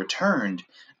where they returned.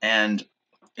 And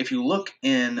if you look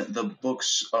in the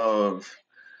books of,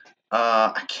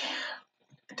 I can't,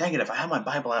 dang it, if I had my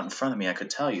Bible out in front of me, I could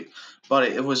tell you. But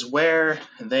it was where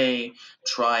they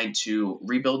tried to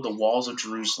rebuild the walls of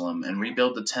Jerusalem and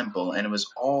rebuild the temple. And it was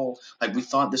all like we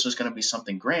thought this was going to be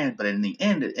something grand, but in the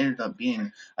end, it ended up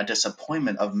being a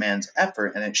disappointment of man's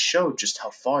effort. And it showed just how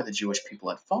far the Jewish people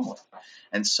had fallen.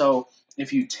 And so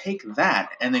if you take that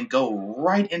and then go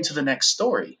right into the next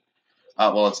story,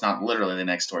 well, it's not literally the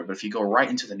next story, but if you go right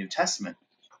into the New Testament,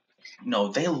 no,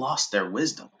 they lost their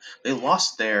wisdom. They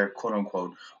lost their quote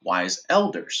unquote wise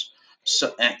elders,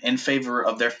 so in favor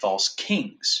of their false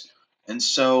kings. And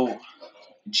so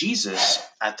Jesus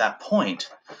at that point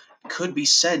could be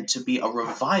said to be a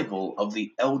revival of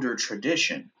the elder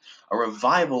tradition, a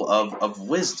revival of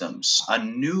wisdoms, a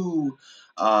new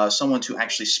someone to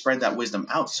actually spread that wisdom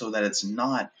out so that it's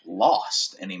not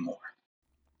lost anymore.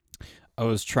 I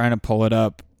was trying to pull it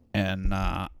up, and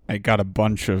I got a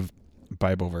bunch of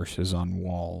Bible verses on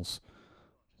walls.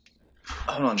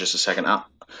 Hold on just a second.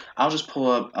 I'll just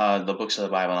pull up the books of the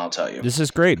Bible and I'll tell you. This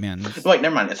is great, man. Wait,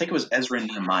 never mind. I think it was Ezra and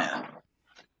Nehemiah.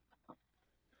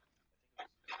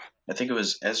 I think it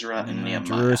was Ezra and Nehemiah.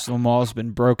 Jerusalem wall has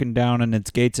been broken down and its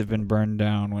gates have been burned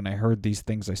down. When I heard these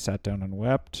things, I sat down and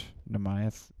wept.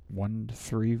 Nehemiah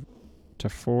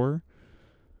 1:3-4.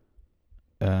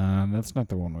 That's not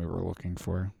the one we were looking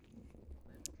for.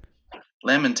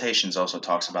 Lamentations also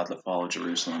talks about the fall of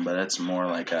Jerusalem, but it's more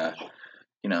like a,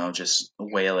 just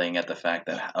wailing at the fact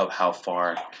of how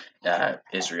far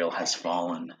Israel has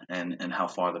fallen and how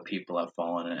far the people have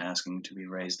fallen and asking to be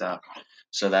raised up.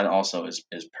 So that also is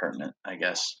pertinent, I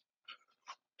guess.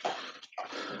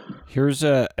 Here's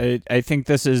I think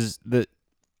this is the.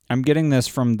 I'm getting this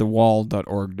from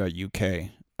thewall.org.uk.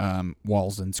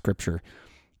 Walls in Scripture,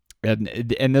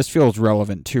 and this feels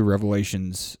relevant to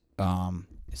Revelations.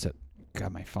 Is it?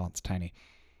 God, my font's tiny.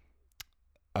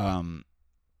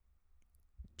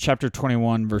 Chapter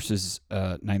 21, verses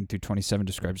 9-27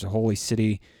 describes a holy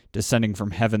city descending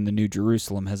from heaven. The New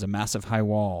Jerusalem has a massive high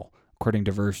wall, according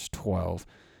to verse 12.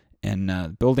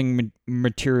 And building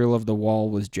material of the wall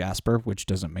was jasper, which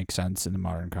doesn't make sense in the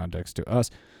modern context to us.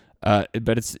 But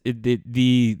it's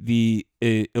the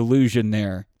illusion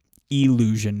there,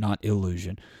 illusion, not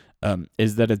illusion,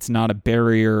 is that it's not a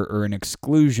barrier or an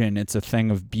exclusion. It's a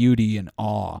thing of beauty and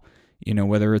awe.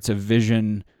 Whether it's a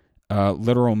vision,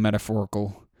 literal,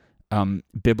 metaphorical,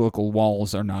 biblical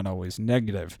walls are not always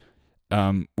negative,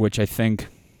 which I think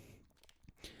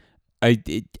I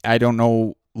don't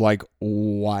know like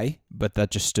why, but that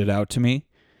just stood out to me.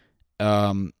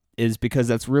 Is because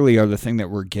that's really the thing that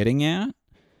we're getting at.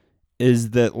 Is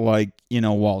that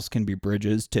walls can be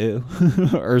bridges too,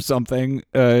 or something?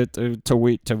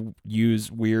 To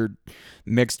use weird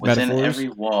mixed Within metaphors. Every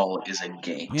wall is a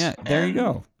gate. Yeah, there you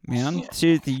go, man. Yeah.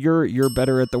 See, you're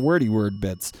better at the wordy word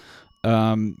bits,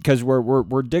 because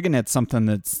we're digging at something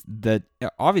that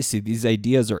obviously these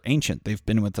ideas are ancient. They've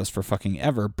been with us for fucking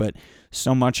ever, but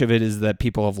so much of it is that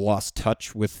people have lost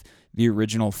touch with the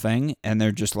original thing, and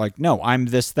they're just like, no, I'm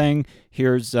this thing.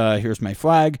 Here's my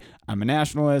flag. I'm a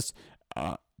nationalist.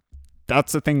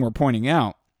 That's the thing we're pointing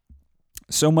out.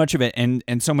 So much of it, and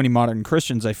so many modern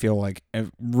Christians, I feel like,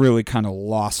 have really kind of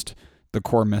lost the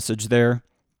core message there.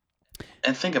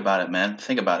 And think about it, man.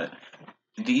 Think about it.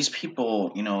 these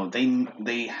people,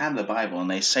 they have the Bible and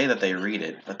they say that they read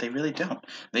it, but they really don't.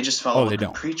 They just follow Oh, they what the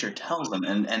don't. preacher tells them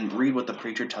and read what the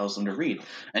preacher tells them to read.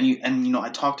 I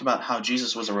talked about how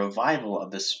Jesus was a revival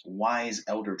of this wise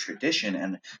elder tradition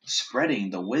and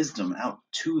spreading the wisdom out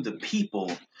to the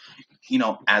people,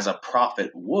 as a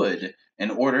prophet would,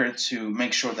 in order to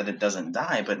make sure that it doesn't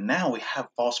die. But now we have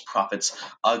false prophets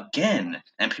again,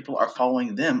 and people are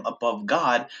following them above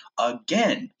God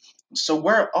again. So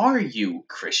where are you,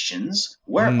 Christians?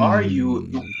 Where are you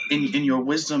Hmm. in your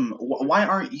wisdom? Why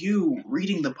aren't you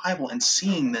reading the Bible and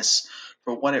seeing this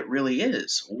for what it really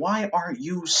is? Why aren't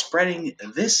you spreading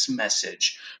this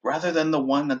message rather than the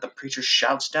one that the preacher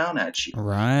shouts down at you? You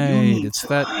Right. need It's to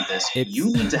that. do this. You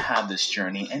It's need to have this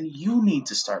journey, and you need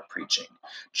to start preaching.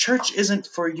 Church isn't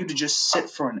for you to just sit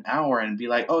for an hour and be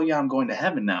like, "Oh yeah, I'm going to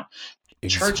heaven now."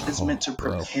 Church is meant oh, to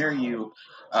bro. prepare you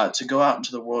to go out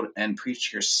into the world and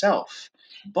preach yourself.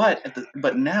 But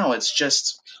now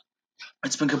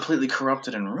it's been completely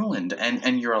corrupted and ruined,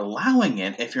 and you're allowing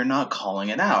it if you're not calling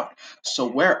it out. So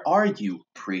where are you,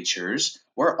 preachers?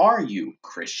 Where are you,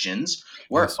 Christians?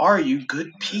 Where Yes. are you,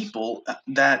 good people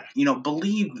that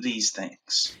believe these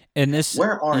things? And this,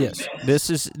 Where are you? yes,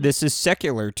 this is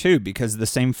secular too, because the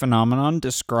same phenomenon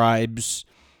describes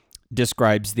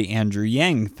the Andrew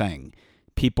Yang thing.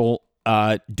 People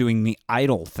doing the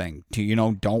idol thing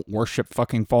to, don't worship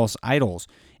fucking false idols.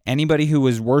 Anybody who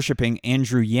was worshiping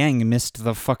Andrew Yang missed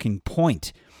the fucking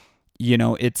point.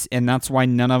 And that's why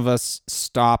none of us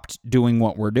stopped doing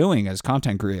what we're doing as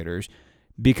content creators,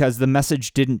 because the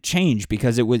message didn't change,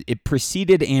 because it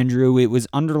preceded Andrew. It was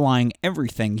underlying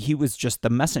everything. He was just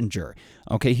the messenger.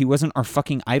 Okay, he wasn't our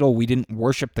fucking idol. We didn't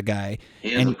worship the guy.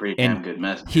 He is a and pretty and damn good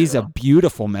messenger, he's a though.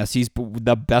 beautiful mess. He's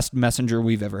the best messenger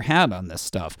we've ever had on this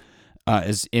stuff,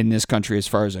 is in this country, as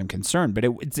far as I'm concerned. But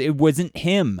it wasn't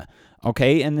him.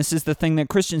 Okay, and this is the thing that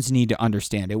Christians need to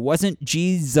understand. It wasn't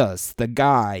Jesus, the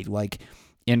guy, like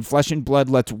in flesh and blood,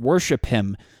 let's worship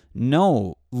him.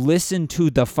 No, listen to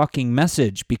the fucking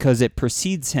message, because it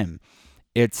precedes him.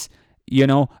 It's,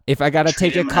 if I got to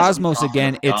Treat take a him as a Cosmos prophet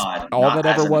again, of it's God, all not that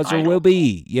ever as an was or will idol.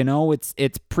 be.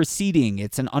 It's preceding.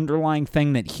 It's an underlying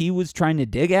thing that he was trying to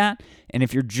dig at. And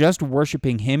if you're just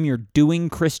worshiping him, you're doing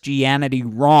Christianity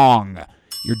wrong.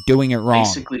 You're doing it wrong.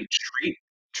 Basically,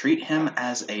 treat him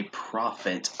as a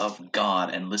prophet of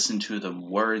God and listen to the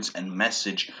words and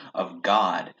message of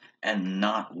God, and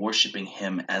not worshiping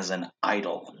him as an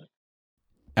idol.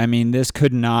 I mean, this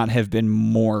could not have been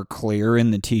more clear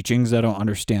in the teachings. I don't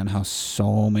understand how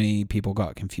so many people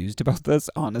got confused about this,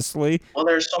 honestly. Well,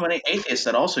 there's so many atheists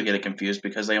that also get it confused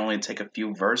because they only take a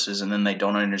few verses and then they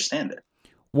don't understand it.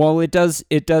 Well, it does,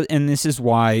 and this is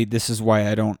why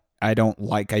I don't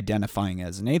like identifying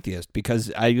as an atheist,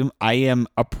 because I am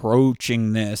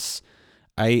approaching this.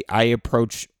 I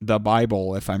approach the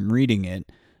Bible, if I'm reading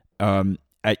it.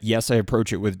 Yes, I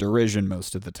approach it with derision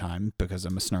most of the time, because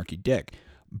I'm a snarky dick,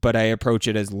 but I approach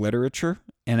it as literature,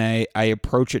 and I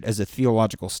approach it as a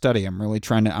theological study.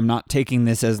 I'm not taking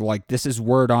this as like, this is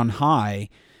word on high.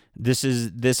 This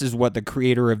is what the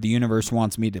creator of the universe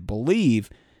wants me to believe.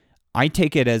 I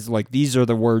take it as like, these are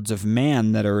the words of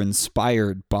man that are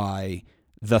inspired by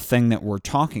the thing that we're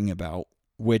talking about,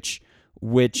 which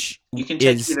You can take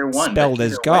is either one, but spelled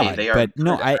as either way, God. they are But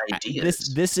no, good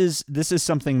this ideas. this is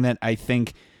something that I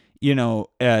think,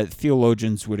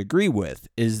 theologians would agree with,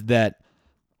 is that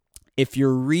if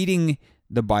you're reading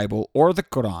the Bible or the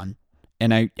Quran,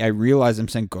 and I realize I'm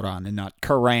saying Quran and not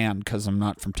Quran because I'm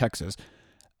not from Texas.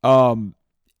 um,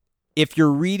 if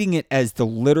you're reading it as the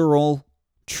literal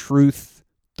truth,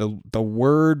 the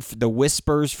word, the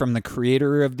whispers from the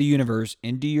creator of the universe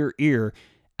into your ear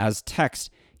as text,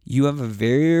 you have a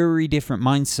very different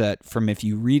mindset from if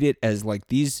you read it as like,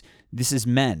 this is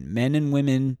men and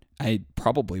women. I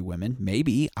probably women,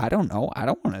 maybe, I don't know. I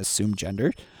don't want to assume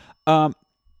gender. Um,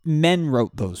 Men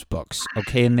wrote those books,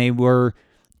 okay, and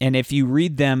if you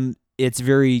read them, it's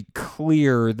very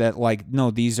clear that, like,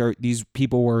 no, these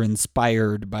people were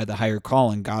inspired by the higher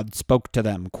calling. God spoke to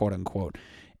them, quote unquote.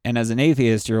 And as an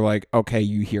atheist, you're like, okay,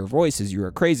 you hear voices, you're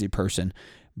a crazy person.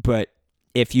 But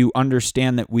if you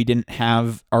understand that we didn't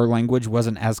have, our language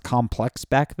wasn't as complex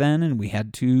back then, and we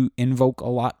had to invoke a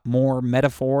lot more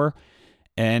metaphor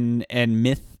and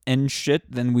myth and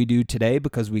shit than we do today,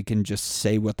 because we can just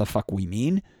say what the fuck we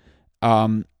mean.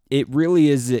 It really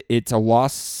is. It's a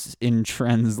loss in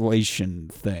translation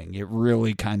thing. It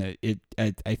really kind of, it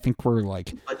I think we're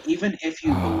like, But even if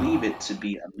you believe it to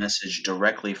be a message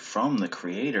directly from the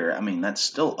creator, I mean, that's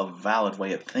still a valid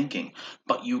way of thinking.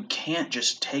 But you can't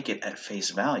just take it at face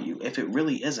value. If it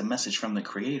really is a message from the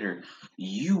creator,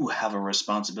 you have a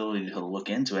responsibility to look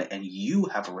into it, and you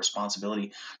have a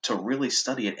responsibility to really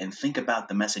study it and think about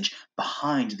the message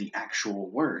behind the actual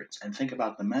words and think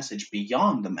about the message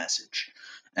beyond the message.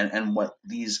 And what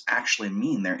these actually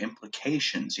mean, their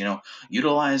implications.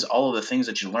 Utilize all of the things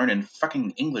that you learn in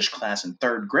fucking English class in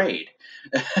third grade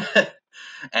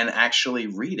and actually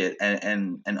read it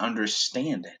and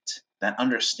understand it. That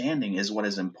understanding is what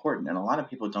is important. And a lot of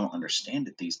people don't understand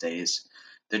it these days.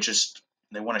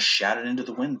 They want to shout it into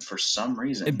the wind for some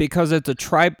reason. because it's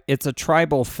a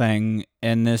tribal thing,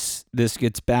 and this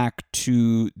gets back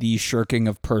to the shirking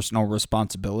of personal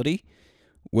responsibility,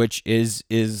 which is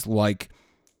like,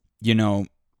 you know,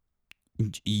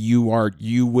 you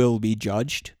will be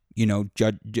judged. Do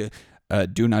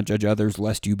not judge others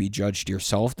lest you be judged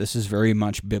yourself. This is very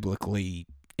much biblically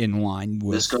in line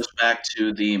This with, goes back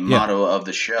to the yeah. motto of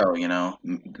the show,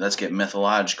 let's get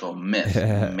mythological. Myth.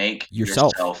 Make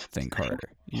Yourself yourself think think harder.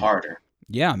 harder.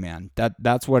 Yeah, man.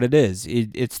 That's what it is.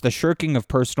 It's the shirking of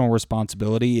personal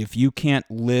responsibility. If you can't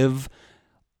live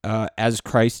as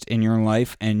Christ in your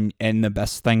life, and the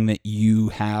best thing that you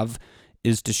have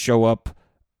is to show up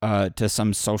to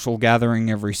some social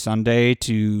gathering every Sunday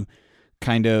to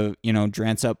kind of,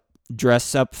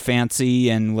 dress up fancy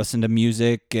and listen to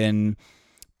music and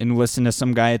listen to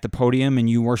some guy at the podium and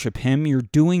you worship him, you're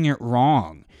doing it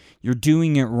wrong. You're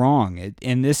doing it wrong.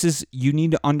 And you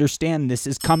need to understand, this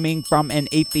is coming from an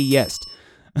atheist.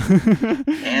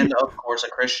 And of course, a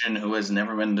Christian who has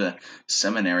never been to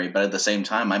seminary, but at the same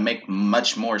time, I make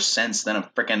much more sense than a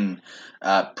freaking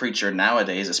preacher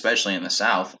nowadays, especially in the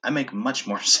South. I make much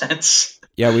more sense.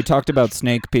 Yeah, we talked about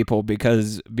snake people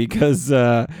because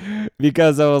I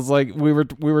was like, we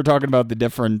were talking about the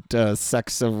different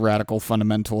sects of radical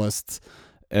fundamentalists,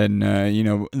 and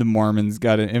the Mormons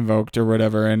got invoked or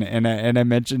whatever, and I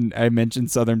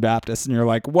mentioned Southern Baptists, and you're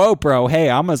like, whoa, bro, hey,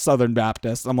 I'm a Southern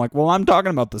Baptist. I'm like, well, I'm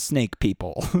talking about the snake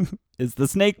people. Is the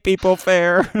snake people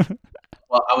fair?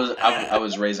 Well, I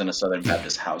was raised in a Southern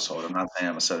Baptist household. I'm not saying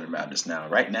I'm a Southern Baptist now.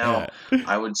 Right Yeah. now,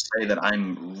 I would say that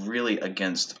I'm really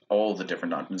against all the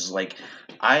different doctrines.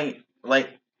 I like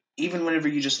even whenever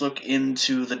you just look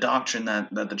into the doctrine that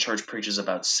the church preaches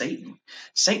about Satan.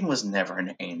 Satan was never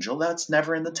an angel. That's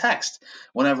never in the text.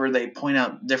 Whenever they point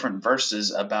out different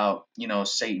verses about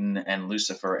Satan and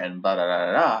Lucifer and blah da da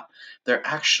da da, they're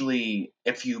actually,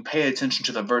 if you pay attention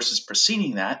to the verses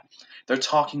preceding that, they're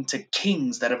talking to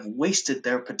kings that have wasted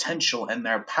their potential and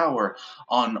their power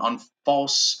on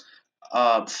false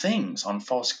things, on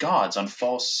false gods, on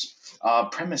false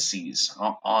premises,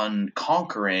 on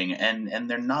conquering, and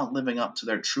they're not living up to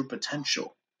their true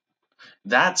potential.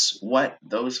 That's what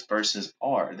those verses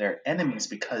are. They're enemies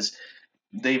because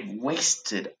they've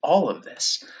wasted all of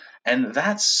this. And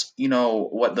that's,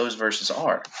 what those verses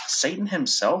are. Satan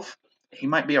himself, he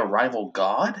might be a rival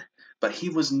god, but he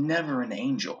was never an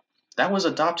angel. That was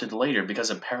adopted later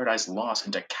because of Paradise Lost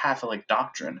into Catholic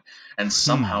doctrine and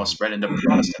somehow spread into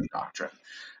Protestant doctrine.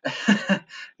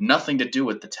 Nothing to do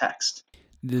with the text.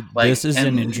 This is an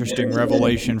And interesting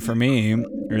revelation for me,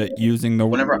 using the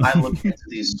whenever I look into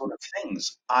these sort of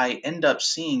things, I end up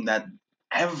seeing that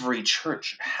every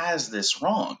church has this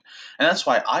wrong. And that's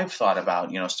why I've thought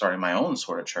about, starting my own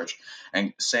sort of church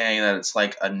and saying that it's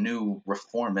like a new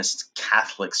reformist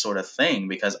Catholic sort of thing,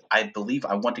 because I believe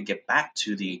I want to get back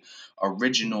to the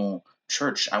original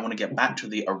church. I want to get back to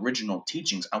the original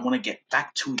teachings. I want to get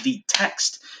back to the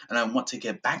text, and I want to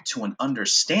get back to an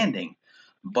understanding.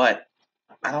 But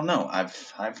I don't know.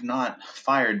 I've not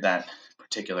fired that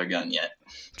particular gun yet.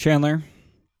 Chandler,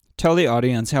 tell the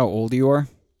audience how old you are.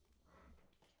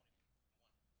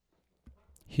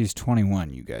 He's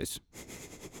 21, you guys.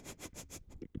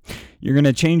 You're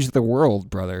gonna change the world,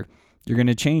 brother. You're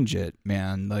gonna change it,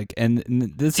 man. Like, and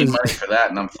this Need is money for that,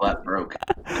 and I'm flat broke.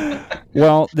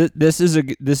 well, this is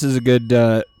a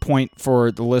good point for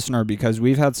the listener, because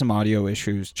we've had some audio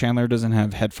issues. Chandler doesn't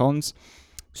have headphones,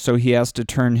 so he has to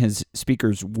turn his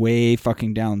speakers way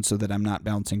fucking down so that I'm not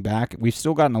bouncing back. We've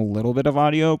still gotten a little bit of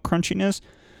audio crunchiness,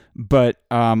 but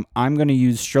I'm going to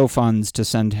use show funds to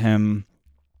send him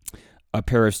a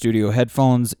pair of studio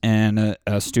headphones and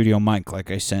a studio mic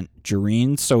like I sent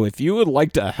Jareen. So if you would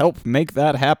like to help make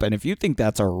that happen, if you think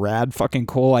that's a rad fucking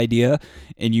cool idea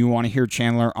and you want to hear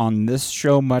Chandler on this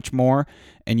show much more,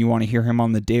 and you want to hear him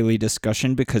on the daily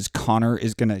discussion because Connor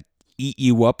is going to eat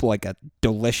you up like a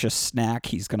delicious snack.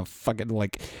 He's going to fucking,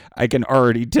 like, I can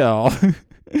already tell.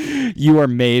 You are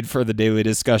made for the daily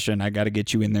discussion. I got to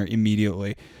get you in there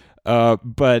immediately.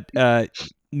 But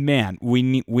man, we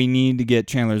need to get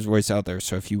Chandler's voice out there.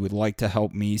 So if you would like to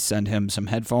help me send him some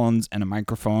headphones and a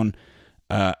microphone,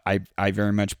 I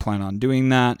very much plan on doing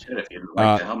that. Shit, if you'd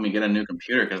like to help me get a new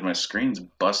computer because my screen's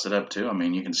busted up too. I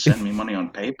mean, you can send me money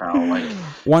on PayPal, like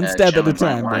one step at a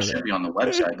time. I should be on the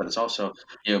website, but it's also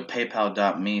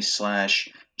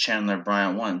PayPal.me/Chandler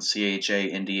Bryant 1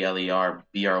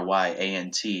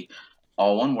 ChandlerBryant,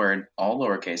 all one word, all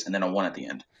lowercase, and then a 1 at the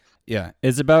end. Yeah,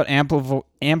 it's about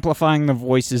amplifying the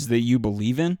voices that you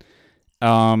believe in,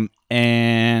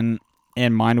 and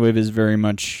Mindwave is very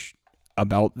much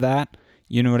about that.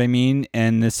 You know what I mean?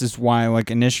 And this is why,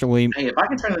 like, initially... Hey, if I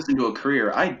can turn this into a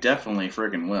career, I definitely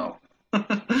friggin' will.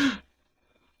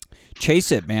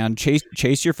 Chase it, man.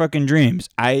 Chase your fucking dreams.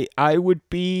 I would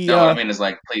be... No, what I mean is,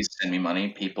 like, please send me money,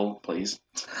 people, please.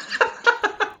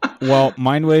 Well,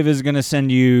 Mindwave is going to send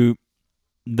you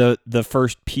the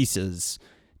first pieces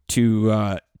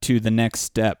to the next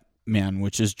step, man,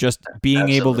 which is just being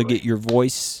able to get your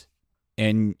voice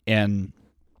and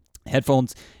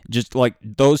headphones. Just like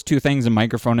those two things, a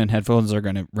microphone and headphones, are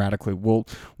going to radically. We'll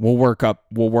work up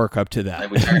to that. Are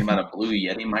we talking about a Blue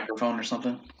Yeti microphone or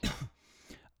something?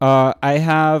 I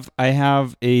have a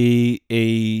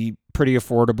pretty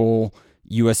affordable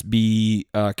USB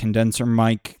condenser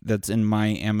mic that's in my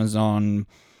Amazon.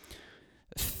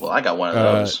 Well, I got one of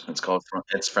those. It's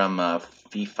from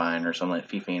Fifine or something like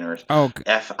Fifine or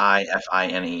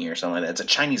Fifine or something like that. It's a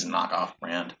Chinese knockoff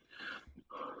brand.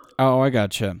 Oh, I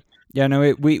gotcha. Yeah,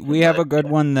 no, we have a good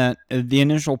one that the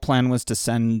initial plan was to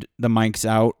send the mics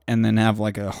out and then have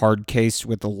like a hard case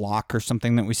with a lock or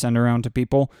something that we send around to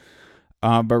people.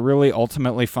 But really,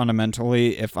 ultimately,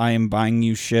 fundamentally, if I am buying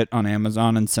you shit on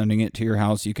Amazon and sending it to your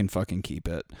house, you can fucking keep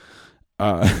it.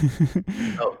 Oh,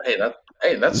 hey,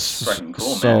 that's fucking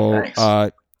cool, man.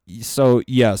 Thanks. So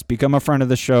yes, become a friend of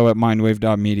the show at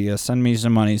mindwave.media. Send me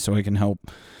some money so we can help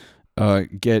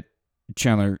get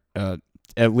Chandler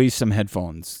at least some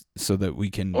headphones so that we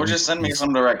can... Or just send me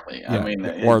some directly. Yeah, I mean,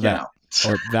 or that.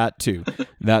 Or that too.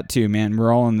 That too, man.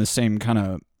 We're all in the same kind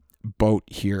of boat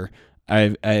here.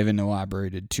 I haven't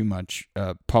elaborated too much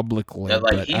publicly,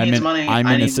 but I'm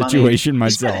in a situation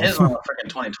myself. He spent his on a freaking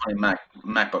 2020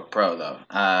 MacBook Pro, though.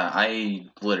 I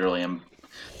literally am,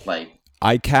 like...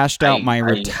 I cashed out my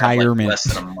retirement.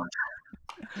 Less than a month.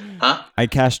 Huh? I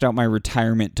cashed out my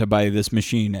retirement to buy this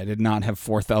machine. I did not have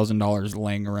 $4,000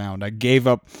 laying around. I gave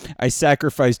up. I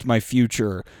sacrificed my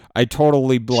future. I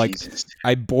totally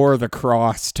I bore the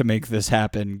cross to make this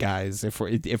happen, guys. If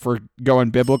we're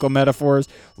going biblical metaphors,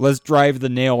 let's drive the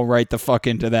nail right the fuck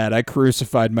into that. I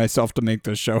crucified myself to make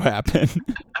this show happen.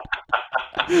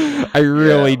 I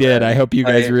really did. I hope you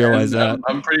guys realize that.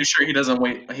 I'm pretty sure he doesn't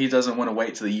want to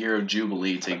wait to the year of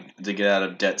Jubilee to get out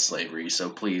of debt slavery. So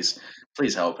please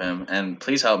help him, and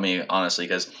please help me, honestly,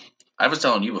 because I was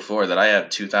telling you before that I have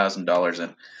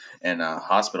 $2,000 in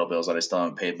hospital bills that I still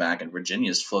haven't paid back, and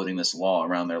Virginia's floating this law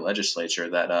around their legislature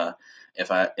that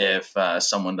if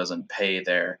someone doesn't pay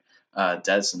their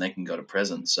debts, then they can go to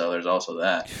prison. So there's also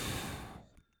that.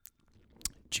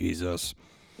 Jesus.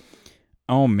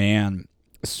 Oh man.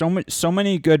 So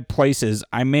many good places.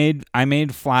 I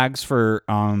made flags for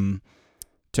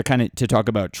to talk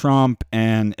about Trump,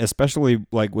 and especially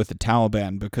like with the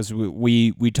Taliban, because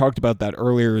we talked about that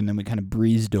earlier and then we kind of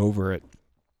breezed over it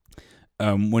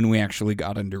when we actually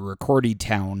got into Recordy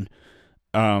Town.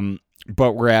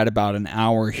 But we're at about an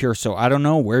hour here, so I don't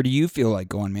know, where do you feel like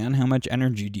going, man? How much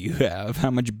energy do you have? How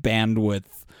much bandwidth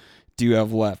do you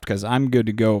have left? Because I'm good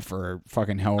to go for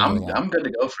fucking however long. I'm good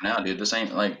to go for now, dude. This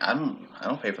ain't like I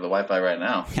don't pay for the Wi-Fi right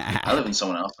now. I live in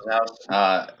someone else's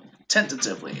house.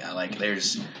 Tentatively,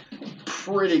 there's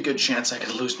pretty good chance I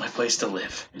could lose my place to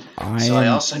live. So I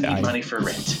also need money for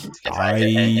rent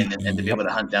and to be able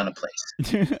to hunt down a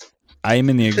place. I am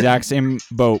in the exact same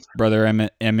boat, brother. I'm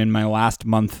in my last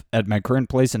month at my current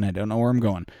place, and I don't know where I'm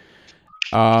going.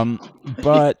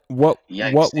 But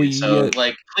please,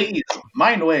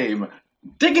 Mindwave,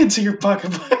 dig into your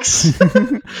pocketbooks.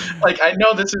 I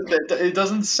know it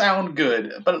doesn't sound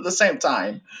good, but at the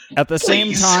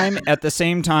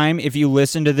same time, if you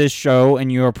listen to this show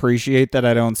and you appreciate that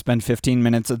I don't spend 15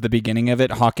 minutes at the beginning of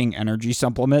it hawking energy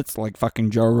supplements like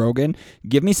fucking Joe Rogan,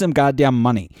 give me some goddamn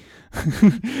money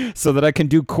so that I can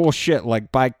do cool shit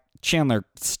like buy Chandler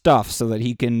stuff so that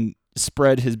he can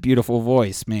spread his beautiful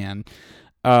voice, man.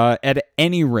 Well, at thank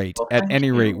any rate,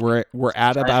 you. we're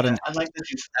at about an I like that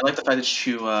I like the fact that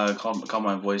you call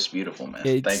my voice beautiful, man.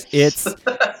 it's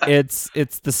Thanks. it's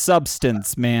it's the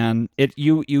substance, man.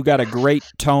 You got a great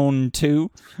tone too.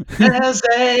 There's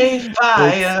a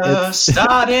fire It's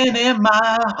starting in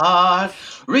my heart,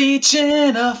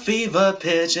 reaching a fever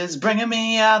pitch. It's bringing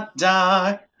me out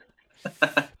dark.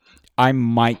 I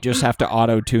might just have to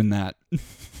auto tune that.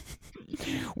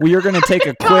 We are going to take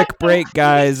a quick break,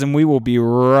 guys, and we will be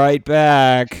right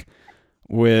back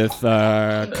with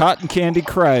Cotton Candy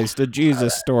Christ, a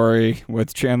Jesus story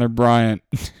with Chandler Bryant.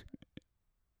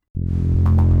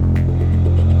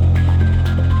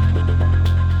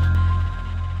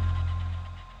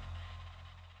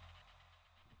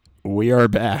 We are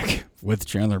back with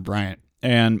Chandler Bryant,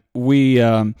 and we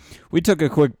took a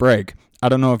quick break. I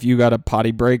don't know if you got a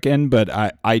potty break in, but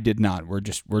I did not. We're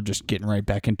just getting right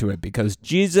back into it because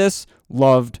Jesus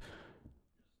loved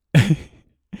hookers,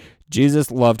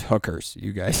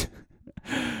 you guys.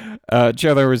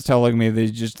 Chandler was telling me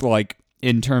that just like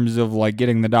in terms of like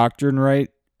getting the doctrine right,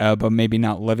 but maybe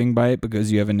not living by it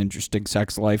because you have an interesting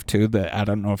sex life too. That I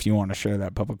don't know if you want to share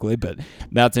that publicly, but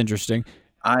that's interesting.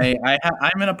 I'm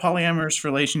in a polyamorous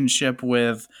relationship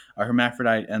with a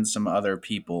hermaphrodite and some other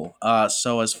people.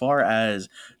 So as far as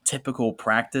typical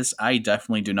practice, I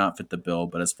definitely do not fit the bill.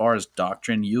 But as far as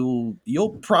doctrine,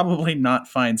 you'll probably not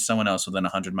find someone else within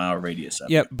 100-mile radius of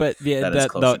Yeah, you but that is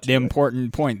closer the to it.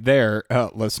 important point there,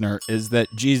 listener, is that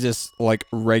Jesus like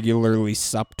regularly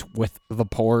supped with the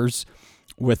poors,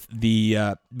 with the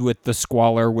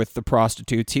squalor, with the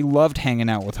prostitutes. He loved hanging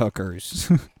out with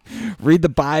hookers. Read the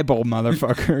Bible,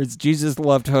 motherfuckers. Jesus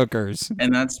loved hookers.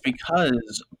 And that's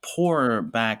because poor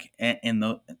back in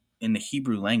the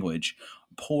Hebrew language,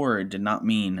 poor did not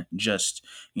mean just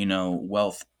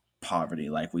wealth poverty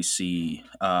like we see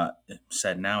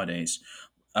said nowadays.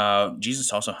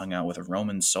 Jesus also hung out with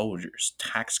Roman soldiers,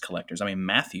 tax collectors. I mean,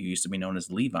 Matthew used to be known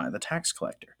as Levi, the tax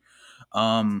collector.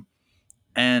 Um,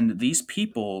 and these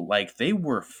people, like, they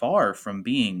were far from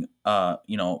being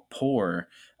poor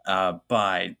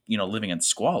by living in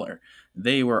squalor.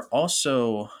 They were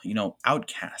also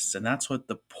outcasts, and that's what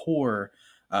the poor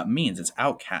means. It's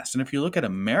outcast. And if you look at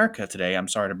America today, I'm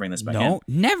sorry to bring this back in. No,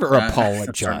 never I'm starting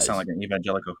to sound apologize. like an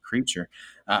evangelical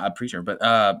a preacher, but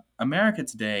America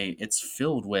today, it's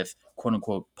filled with quote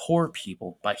unquote poor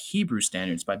people by Hebrew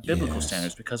standards, by biblical Yes.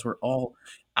 standards, because we're all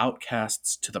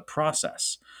outcasts to the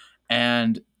process.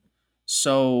 And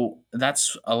so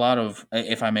that's a lot of,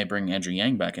 if I may bring Andrew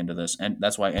Yang back into this, and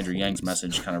that's why Andrew Yang's Please.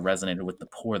 message kind of resonated with the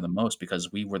poor the most,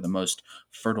 because we were the most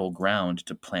fertile ground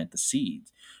to plant the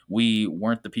seeds. We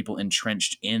weren't the people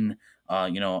entrenched in,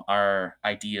 our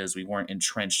ideas. We weren't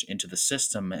entrenched into the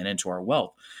system and into our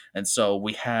wealth, and so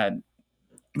we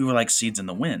were like seeds in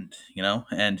the wind,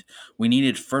 and we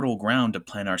needed fertile ground to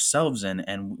plant ourselves in,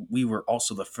 and we were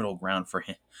also the fertile ground for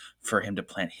him to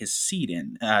plant his seed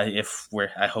in. If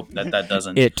we're, I hope that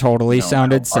doesn't, It totally I hope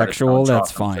sounded artists don't sexual. draw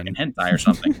That's some freaking fine. hentai or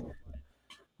something.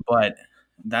 But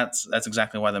that's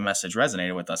exactly why the message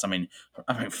resonated with us. I mean,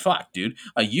 fuck, dude,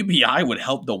 a UBI would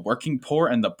help the working poor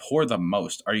and the poor the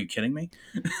most. Are you kidding me?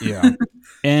 Yeah. But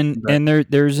And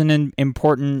there's an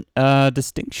important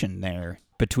distinction there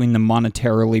between the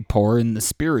monetarily poor and the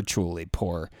spiritually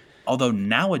poor. although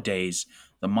nowadays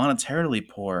the monetarily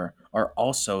poor are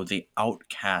also the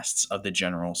outcasts of the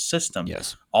general system.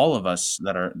 Yes. All of us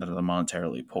that are the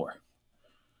monetarily poor.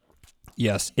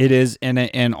 Yes, it is.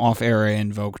 And off air, I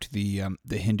invoked the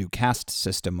Hindu caste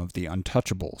system of the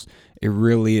untouchables. It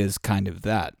really is kind of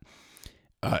that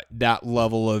that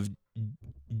level of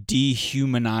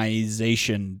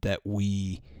dehumanization that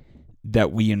we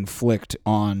inflict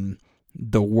on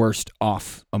the worst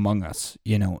off among us.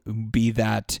 You know, be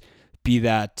that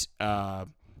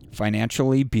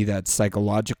financially, be that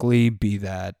psychologically, be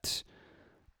that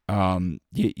any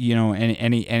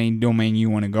domain you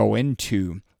want to go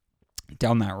into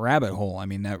down that rabbit hole. I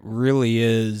mean, that really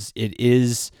is it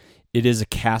is a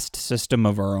caste system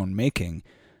of our own making.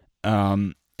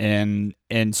 And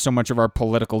so much of our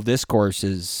political discourse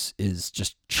is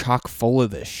just chock full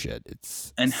of this shit.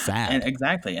 It's And sad.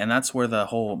 exactly, and that's where the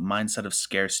whole mindset of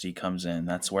scarcity comes in.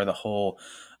 That's where the whole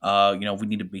we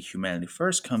need to be humanity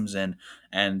first comes in,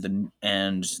 and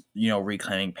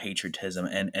reclaiming patriotism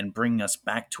and bringing us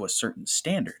back to a certain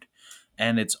standard.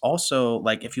 And it's also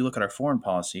like, if you look at our foreign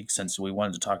policy, since we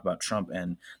wanted to talk about Trump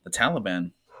and the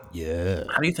Taliban, Yeah.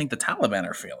 how do you think the Taliban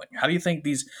are feeling? How do you think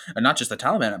these, not just the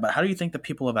Taliban, but how do you think the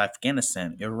people of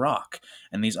Afghanistan, Iraq,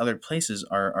 and these other places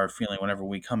are feeling whenever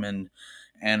we come in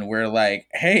and we're like,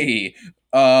 hey,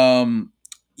 um,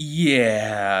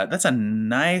 Yeah, that's a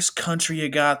nice country you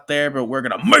got there, but we're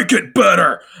gonna make it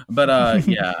better. But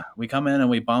yeah, we come in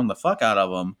and we bomb the fuck out of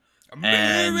them,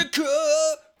 and America,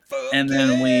 fuck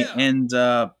then we yeah. end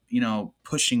up,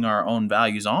 pushing our own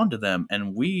values onto them,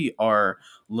 and we are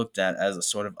looked at as a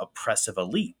sort of oppressive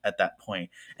elite at that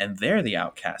point, and they're the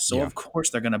outcasts. So Yeah. of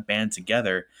course they're gonna band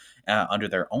together under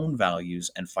their own values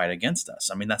and fight against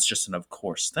us. I mean, that's just an of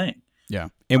course thing. Yeah.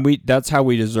 And that's how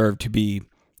we deserve to be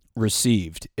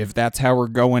received. If that's how we're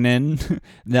going in,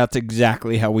 that's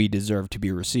exactly how we deserve to be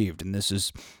received. And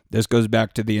this goes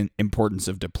back to the importance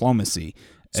of diplomacy.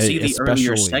 See the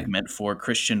earlier segment for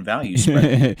Christian value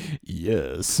spread.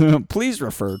 Yes. Please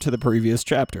refer to the previous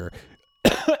chapter.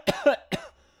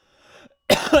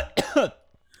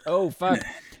 Oh fuck.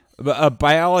 A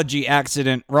biology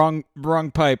accident. Wrong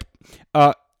pipe.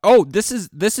 This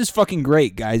is fucking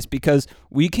great, guys, because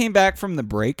we came back from the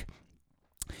break,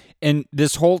 and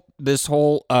this whole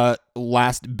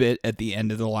last bit at the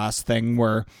end of the last thing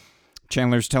where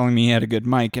Chandler's telling me he had a good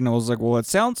mic, and I was like, well, it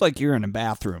sounds like you're in a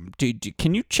bathroom.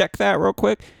 Can you check that real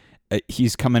quick?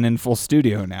 He's coming in full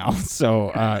studio now.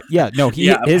 So,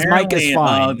 his mic is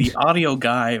fine. The audio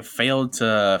guy failed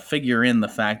to figure in the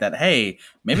fact that, hey,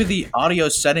 maybe the audio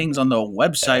settings on the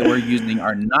website we're using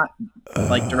are not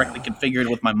directly configured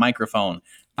with my microphone.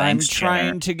 Thanks, I'm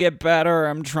trying to get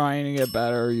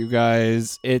better. You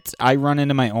guys. I run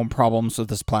into my own problems with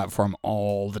this platform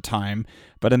all the time,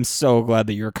 but I'm so glad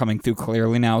that you're coming through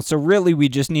clearly now. So really, we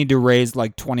just need to raise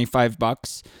like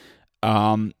 $25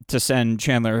 to send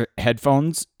Chandler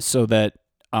headphones so that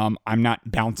I'm not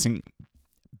bouncing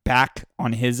back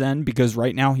on his end, because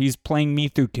right now he's playing me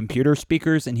through computer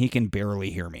speakers and he can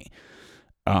barely hear me.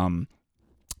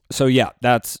 So yeah,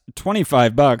 that's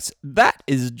 $25. That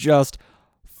is just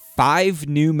 5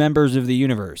 new members of the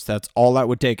universe. That's all that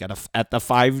would take at the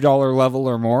 $5 level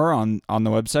or more on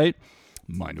the website,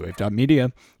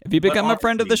 mindwave.media. If you become a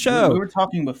friend of the show. We were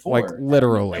talking before. Like,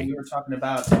 literally. We were talking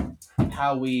about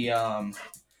how we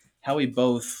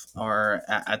both are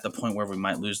at the point where we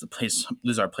might lose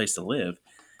our place to live.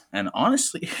 And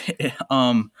honestly,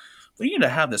 we need to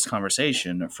have this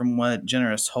conversation. From what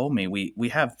Generous told me, we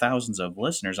have thousands of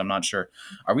listeners. I'm not sure.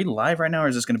 Are we live right now, or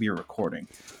is this going to be a recording?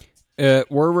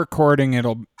 We're recording.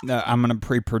 I'm gonna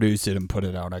pre-produce it and put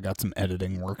it out. I got some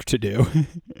editing work to do.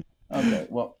 Okay,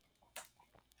 well,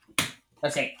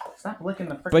 let's see. Stop licking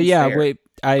the freaking But yeah, stare. wait.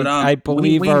 I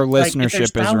believe our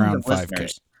listenership is around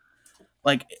 5K.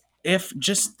 Like, if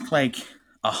just like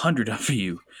 100 of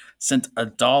you sent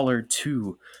 $1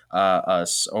 to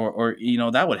us, or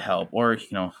that would help. Or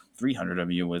 300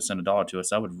 of you would send $1 to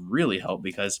us. That would really help,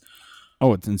 because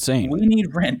it's insane. we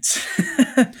need rent.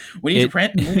 We need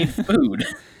rent, and we need food.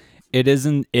 It is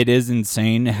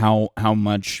insane how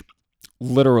much,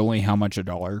 literally how much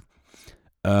 $1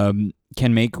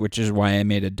 can make, which is why I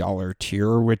made a $1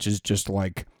 tier, which is just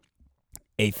like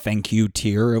a thank you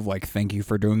tier of like, thank you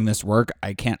for doing this work.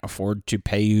 I can't afford to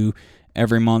pay you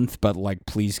every month, but like,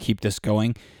 please keep this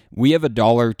going. We have a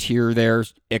 $1 tier there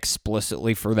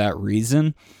explicitly for that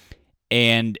reason,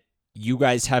 and you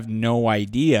guys have no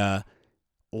idea.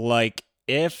 Like,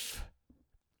 if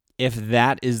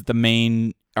that is the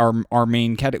main our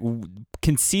main category,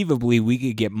 conceivably we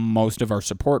could get most of our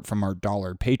support from our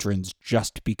 $1 patrons,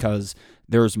 just because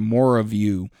there's more of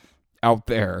you out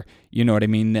there, you know what I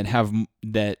mean,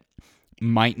 that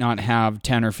might not have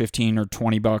 10 or 15 or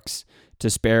 $20 to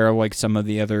spare like some of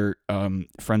the other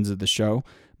friends of the show.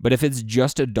 But if it's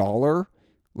just $1,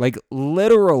 like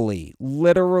literally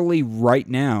right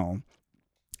now,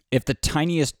 if the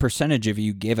tiniest percentage of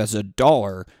you gave us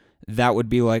 $1, that would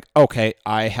be like, okay,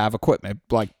 I have equipment.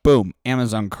 Like, boom,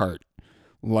 Amazon cart.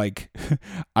 Like,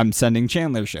 I'm sending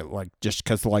Chandler shit. Like, just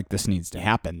because like this needs to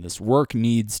happen. This work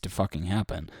needs to fucking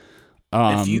happen.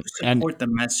 If you support the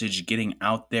message getting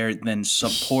out there, then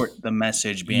support the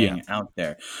message being out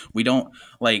there. We don't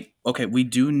okay, we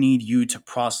do need you to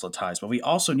proselytize, but we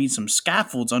also need some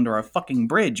scaffolds under our fucking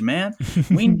bridge, man.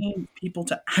 We need people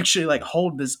to actually like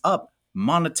hold this up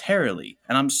monetarily.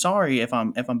 And I'm sorry if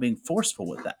I'm being forceful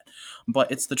with that,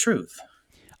 but it's the truth.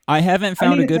 I haven't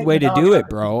found a good way to do it,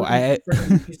 bro.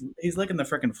 He's licking the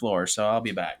freaking floor, so I'll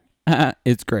be back.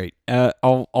 It's great.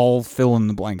 I'll fill in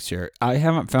the blanks here. I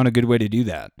haven't found a good way to do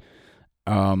that.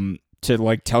 To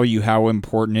like tell you how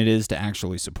important it is to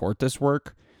actually support this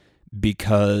work,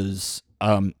 because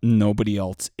nobody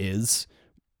else is.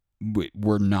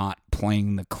 We're not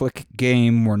playing the click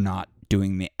game. We're not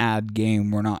doing the ad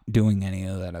game. We're not doing any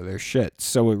of that other shit.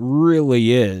 So it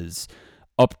really is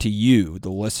up to you,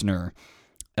 the listener,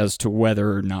 as to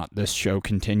whether or not this show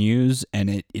continues,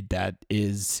 and that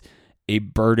is a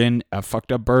burden, a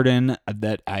fucked up burden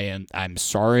that I'm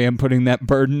sorry I'm putting that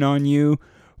burden on you,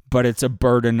 but it's a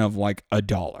burden of like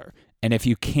 $1. And if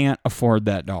you can't afford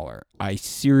that $1, I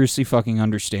seriously fucking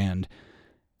understand.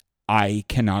 I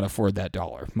cannot afford that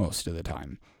 $1 most of the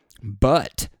time.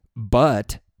 But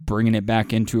bringing it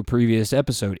back into a previous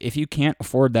episode, if you can't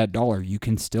afford that $1, you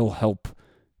can still help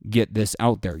get this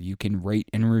out there. You can rate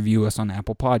and review us on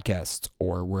Apple Podcasts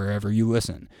or wherever you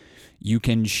listen. You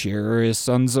can share us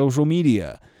on social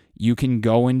media. You can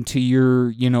go into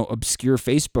your, obscure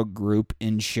Facebook group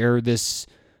and share this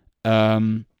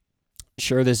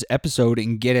episode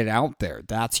and get it out there.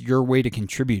 That's your way to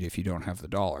contribute if you don't have the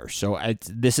 $1. So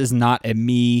this is not a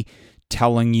me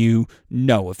telling you,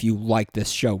 no, if you like this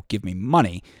show, give me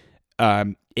money.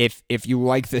 If you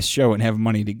like this show and have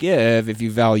money to give, if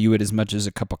you value it as much as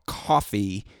a cup of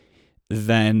coffee,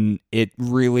 then it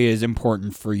really is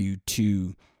important for you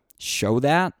to show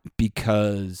that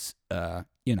because,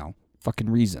 fucking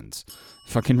reasons.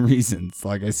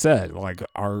 Like I said, like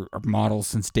our model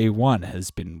since day one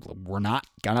has been, we're not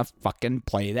gonna fucking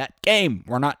play that game.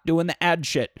 We're not doing the ad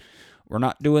shit. We're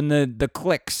not doing the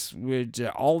clicks,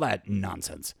 all that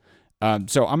nonsense.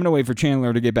 So I'm gonna wait for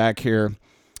Chandler to get back here.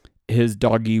 His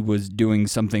doggy was doing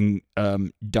something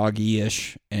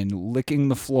doggy-ish and licking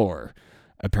the floor,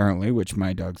 apparently, which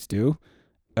my dogs do.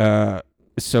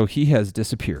 So he has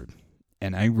disappeared.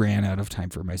 And I ran out of time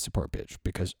for my support pitch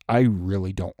because I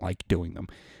really don't like doing them.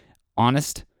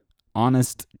 Honest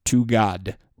to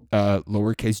God,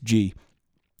 lowercase g,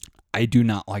 I do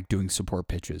not like doing support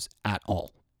pitches at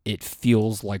all. It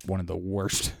feels like one of the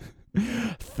worst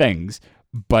things.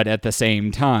 But at the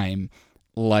same time,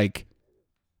 like,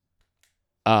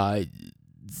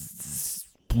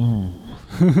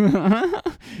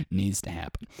 needs to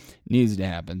happen.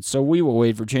 So we will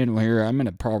wait for Chandler here. I'm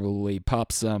gonna probably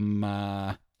pop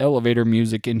some elevator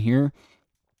music in here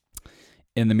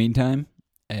in the meantime,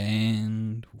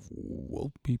 and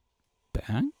we'll be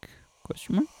back.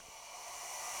 Question mark.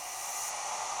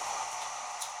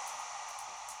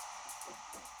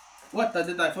 What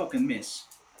did I fucking miss?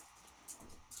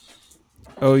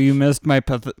 Oh, you missed my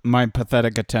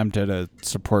pathetic attempt at a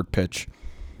support pitch.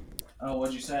 Oh,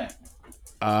 what'd you say?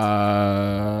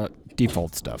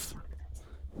 Default stuff.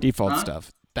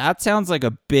 That sounds like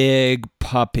a big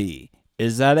puppy.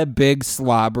 Is that a big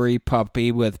slobbery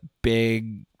puppy with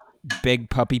big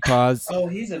puppy paws? Oh,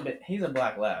 he's a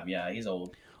black lab. Yeah, he's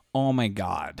old. Oh my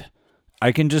God.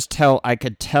 I can just tell. I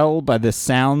could tell by the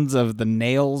sounds of the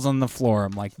nails on the floor.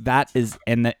 I'm like, that is,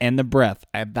 and the breath.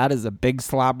 That is a big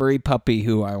slobbery puppy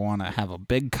who I want to have a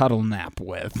big cuddle nap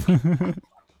with.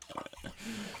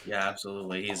 Yeah,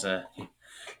 absolutely. He's an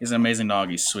amazing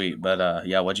dog. He's sweet. But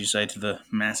yeah, what'd you say to the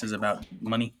masses about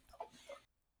money?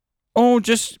 Oh,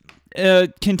 just a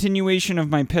continuation of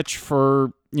my pitch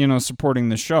for, supporting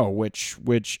the show,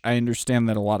 which I understand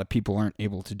that a lot of people aren't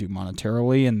able to do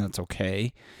monetarily, and that's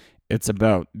okay.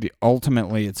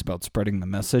 Ultimately, it's about spreading the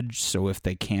message. So if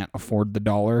they can't afford the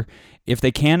 $1,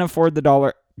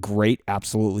 great,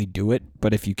 absolutely do it.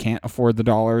 But if you can't afford the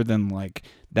 $1, then like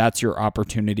that's your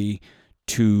opportunity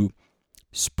to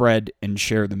spread and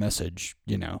share the message,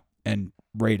 and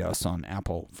rate us on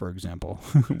Apple, for example.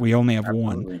 We only have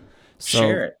Absolutely. one. So,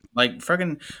 share it. Like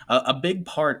freaking a big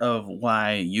part of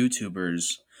why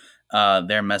YouTubers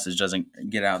their message doesn't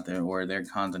get out there or their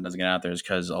content doesn't get out there is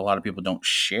because a lot of people don't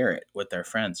share it with their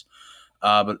friends.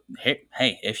 But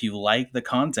hey, if you like the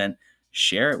content,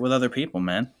 share it with other people,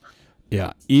 man.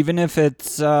 Yeah, even if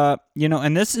it's,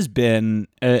 and this has been,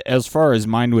 as far as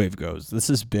Mindwave goes, this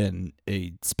has been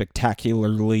a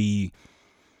spectacularly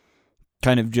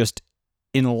kind of just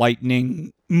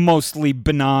enlightening, mostly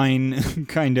benign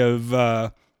kind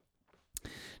of,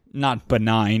 not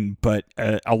benign, but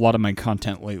a lot of my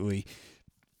content lately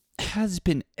has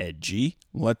been edgy,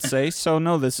 let's say. So,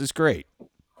 no, this is great.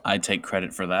 I take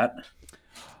credit for that.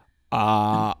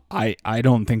 I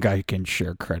don't think I can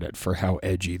share credit for how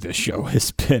edgy the show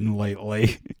has been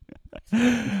lately.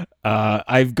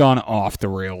 I've gone off the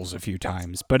rails a few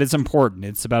times, but it's important.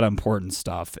 It's about important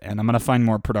stuff, and I'm going to find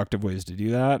more productive ways to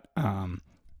do that.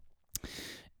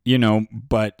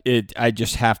 But I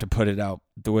just have to put it out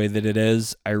the way that it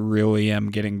is. I really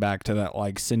am getting back to that,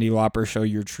 like, Cyndi Lauper, show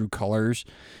your true colors.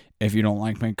 If you don't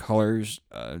like my colors,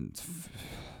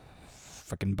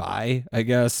 fucking bye, I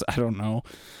guess. I don't know.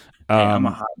 Hey, I'm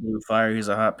a hot blue fire. He's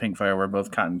a hot pink fire. We're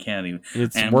both cotton candy.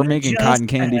 We're making cotton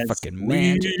candy fucking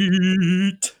magic.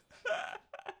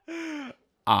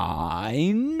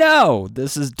 I know.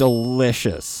 This is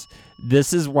delicious.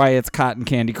 This is why it's Cotton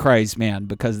Candy Christ, man,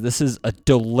 because this is a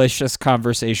delicious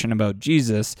conversation about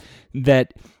Jesus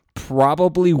that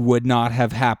probably would not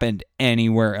have happened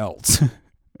anywhere else.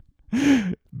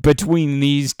 Between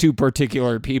these two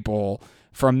particular people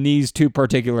from these two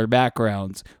particular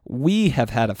backgrounds, we have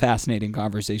had a fascinating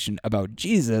conversation about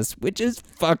Jesus, which is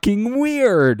fucking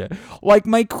weird. Like,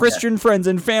 my Christian friends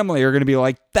and family are going to be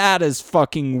like, that is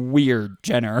fucking weird,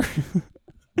 Jenner.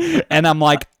 And I'm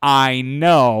like, I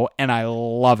know, and I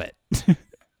love it.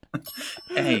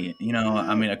 Hey,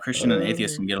 I mean, a Christian and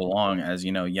atheist can get along as,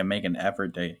 you make an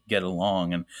effort to get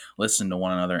along and listen to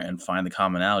one another and find the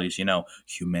commonalities,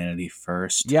 humanity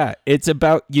first. Yeah, it's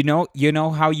about,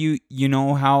 how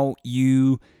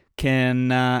you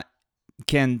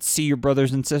can see your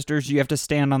brothers and sisters. You have to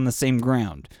stand on the same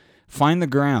ground. Find the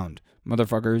ground,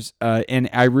 motherfuckers. And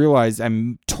I realize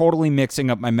I'm totally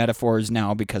mixing up my metaphors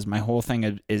now because my whole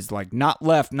thing is like not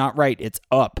left, not right. It's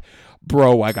up.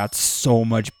 Bro, I got so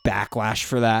much backlash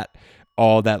for that.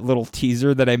 Oh, that little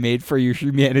teaser that I made for your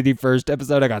Humanity First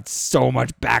episode, I got so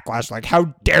much backlash. Like,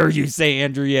 how dare you say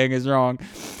Andrew Yang is wrong?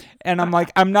 And I'm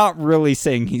like, I'm not really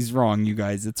saying he's wrong, you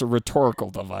guys. It's a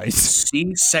rhetorical device.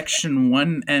 See section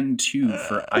 1 and 2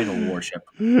 for idol worship.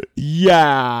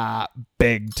 Yeah,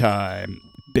 big time.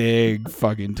 Big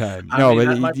fucking time.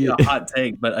 That might be a hot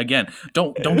take, but again,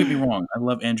 don't get me wrong. I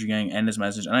love Andrew Yang and his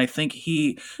message, and I think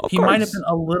he might have been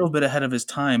a little bit ahead of his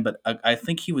time, but I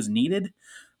think he was needed.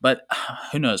 But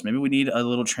who knows? Maybe we need a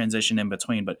little transition in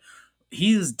between. But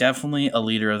he is definitely a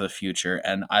leader of the future,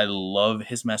 and I love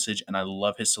his message and I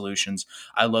love his solutions.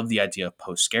 I love the idea of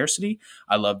post-scarcity.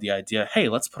 I love the idea, hey,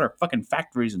 let's put our fucking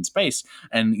factories in space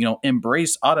and,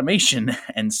 embrace automation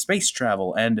and space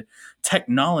travel and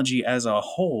technology as a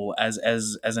whole as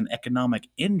an economic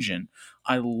engine.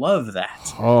 I love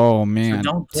that. Oh, man.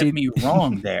 So don't get me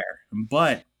wrong there.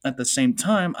 But at the same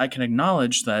time, I can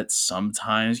acknowledge that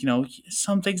sometimes,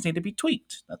 some things need to be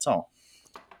tweaked. That's all.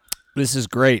 This is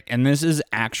great. And this is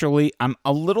actually, I'm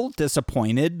a little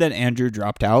disappointed that Andrew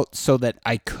dropped out so that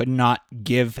I could not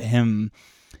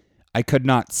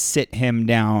sit him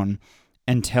down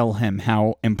and tell him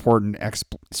how important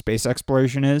space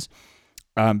exploration is,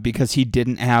 because he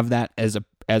didn't have that as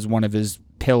one of his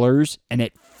pillars, and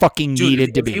it fucking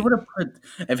needed to be.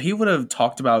 If he would have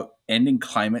talked about ending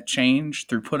climate change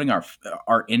through putting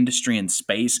our industry in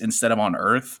space instead of on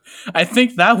Earth, I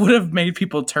think that would have made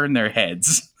people turn their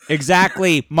heads.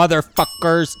 Exactly,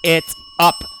 motherfuckers. It's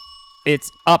up.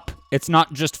 It's up. It's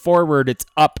not just forward. It's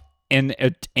up. And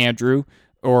Andrew,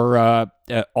 or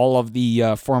all of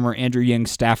the former Andrew Yang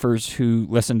staffers who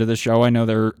listen to the show, I know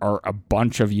there are a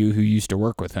bunch of you who used to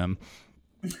work with him.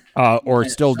 Or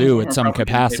still do at some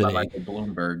capacity. Like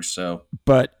Bloomberg, so.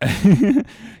 But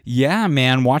yeah,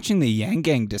 man, watching the Yang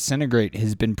Gang disintegrate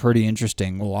has been pretty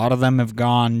interesting. A lot of them have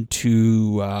gone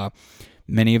to.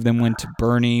 Many of them went to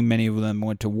Bernie. Many of them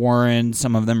went to Warren.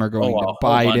 Some of them are going to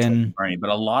Biden. Bernie, but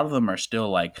a lot of them are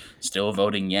still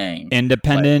voting Yang.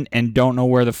 Independent and don't know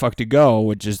where the fuck to go,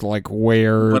 which is like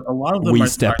where but a lot of them we are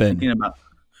step in. About,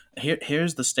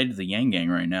 here's the state of the Yang Gang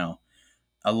right now.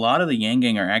 A lot of the Yang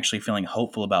Gang are actually feeling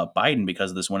hopeful about Biden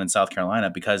because of this win in South Carolina,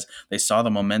 because they saw the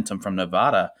momentum from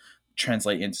Nevada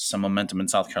translate into some momentum in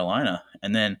South Carolina.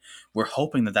 And then we're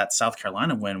hoping that South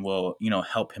Carolina win will,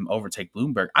 help him overtake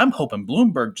Bloomberg. I'm hoping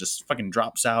Bloomberg just fucking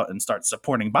drops out and starts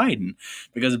supporting Biden,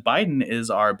 because Biden is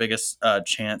our biggest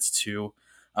chance to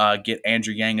get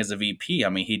Andrew Yang as a VP. I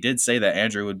mean, he did say that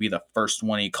Andrew would be the first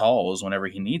one he calls whenever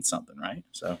he needs something, right?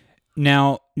 So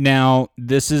Now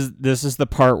this is the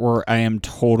part where I am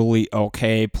totally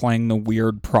okay playing the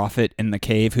weird prophet in the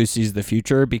cave who sees the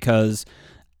future, because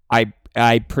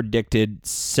I predicted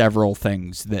several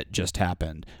things that just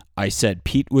happened. I said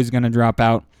Pete was going to drop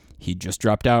out. He just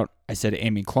dropped out. I said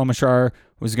Amy Klobuchar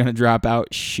was going to drop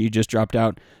out. She just dropped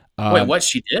out. Wait, what?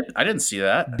 She did? I didn't see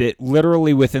that. That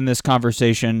literally within this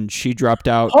conversation, she dropped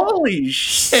out. Holy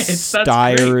shit!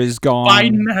 Steyer is gone.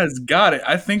 Biden has got it.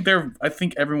 I think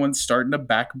everyone's starting to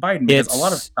back Biden, because a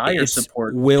lot of Steyer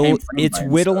support. It's Biden,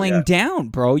 whittling down,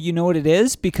 bro. You know what it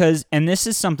is? Because, and this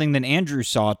is something that Andrew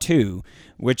saw too,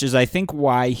 which is I think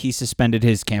why he suspended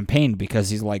his campaign,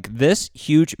 because he's like, this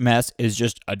huge mess is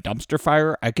just a dumpster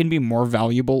fire. I can be more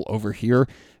valuable over here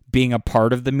being a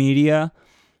part of the media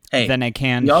than I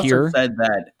can he also here. Said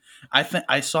that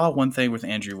I saw one thing with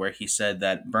Andrew where he said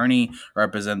that Bernie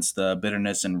represents the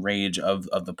bitterness and rage of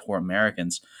the poor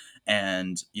Americans,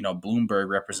 and Bloomberg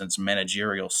represents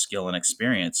managerial skill and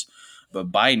experience,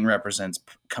 but Biden represents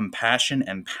compassion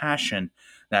and passion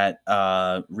that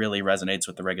really resonates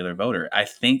with the regular voter. I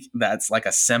think that's like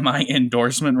a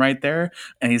semi-endorsement right there,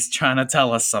 and he's trying to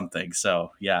tell us something.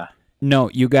 So yeah.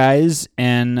 No, you guys,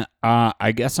 and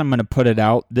I guess I'm going to put it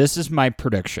out. This is my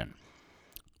prediction,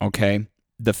 okay?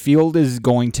 the field is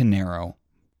going to narrow.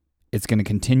 It's going to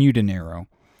continue to narrow.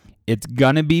 It's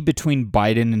going to be between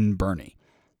Biden and Bernie.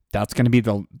 That's going to be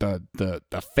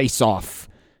the face-off.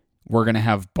 We're going to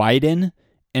have Biden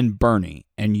and Bernie.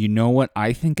 And you know what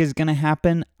I think is going to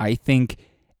happen? I think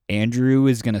Andrew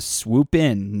is going to swoop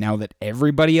in now that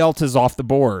everybody else is off the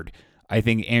board. I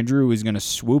think Andrew is going to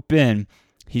swoop in.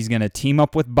 He's going to team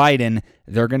up with Biden.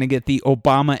 They're going to get the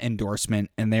Obama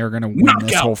endorsement, and they're going to win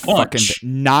this whole fucking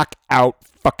knockout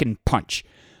fucking punch.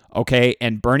 Okay?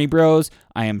 And Bernie Bros,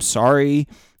 I am sorry.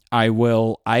 I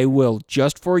will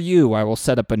just for you, I will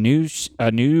set up a new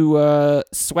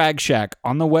swag shack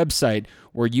on the website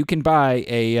where you can buy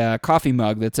a coffee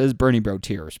mug that says Bernie Bro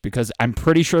Tears, because I'm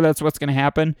pretty sure that's what's going to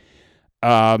happen.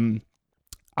 I'm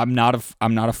not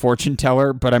a fortune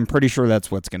teller, but I'm pretty sure that's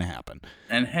what's going to happen.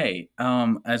 And hey,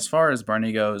 as far as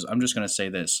Bernie goes, I'm just going to say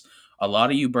this. A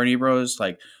lot of you Bernie Bros,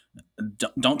 like,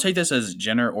 don't take this as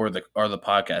Jenner or the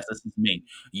podcast. This is me.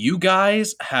 You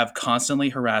guys have constantly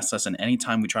harassed us, and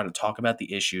anytime we try to talk about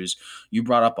the issues, you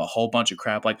brought up a whole bunch of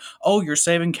crap like, oh, you're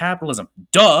saving capitalism.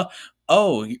 Duh.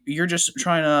 Oh, you're just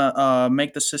trying to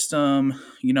make the system,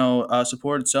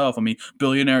 support itself. I mean,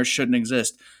 billionaires shouldn't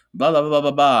exist. Blah, blah, blah,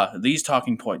 blah, blah. These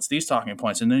talking points.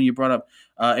 And then you brought up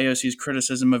AOC's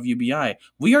criticism of UBI.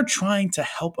 We are trying to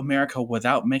help America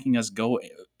without making us go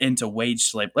into wage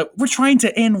slavery. We're trying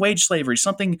to end wage slavery,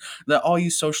 something that all you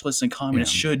socialists and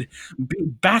communists should be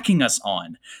backing us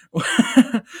on.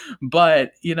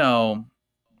 But,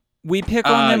 we pick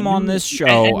on them on this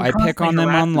show. I pick on them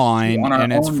online,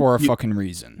 and it's for a fucking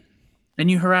reason. And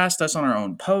you harassed us on our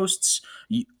own posts.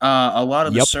 A lot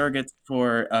of the surrogates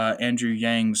for Andrew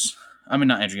Yang's, I mean,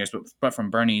 not Andrew Yang's, but from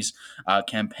Bernie's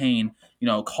campaign,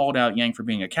 called out Yang for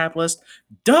being a capitalist.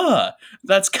 Duh!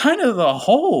 That's kind of the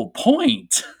whole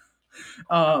point.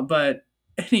 But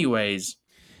anyways,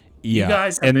 you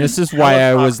guys and this is why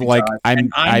I was like,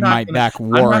 I might back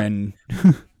Warren.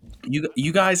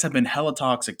 You guys have been hella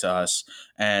toxic to us,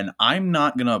 and I'm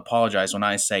not going to apologize when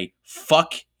I say,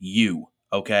 fuck you,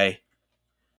 okay?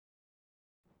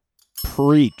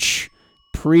 Preach,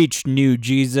 new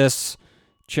Jesus.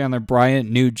 Chandler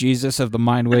Bryant, new Jesus of the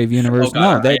Mindwave universe. Oh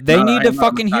God, no, they need to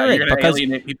fucking hear it. You're gonna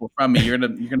alienate people from me. You're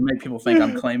gonna make people think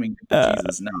I'm claiming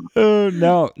Jesus.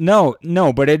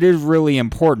 No. But it is really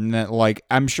important that, like,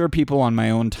 I'm sure people on my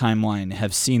own timeline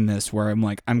have seen this, where I'm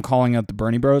like, I'm calling out the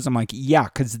Bernie Bros. I'm like, yeah,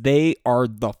 because they are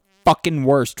the fucking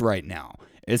worst right now.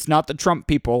 It's not the Trump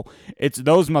people. It's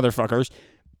those motherfuckers,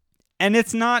 and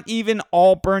it's not even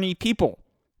all Bernie people.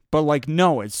 But, like,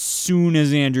 no, as soon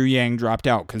as Andrew Yang dropped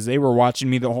out, because they were watching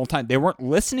me the whole time. They weren't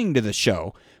listening to the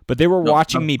show, but they were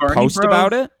watching me post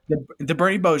about it. The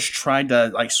Bernie Bros tried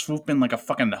to, like, swoop in like a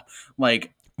fucking,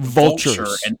 like, vulture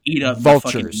and eat up the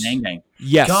fucking Yang Yang.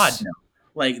 Yes. God, no.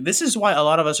 Like, this is why a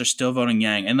lot of us are still voting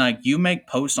Yang. And, like, you make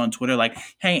posts on Twitter like,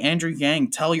 hey, Andrew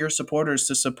Yang, tell your supporters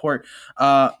to support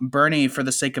Bernie for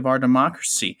the sake of our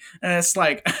democracy. And it's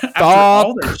like, after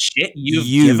all the shit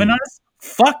you've given us,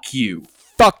 fuck you.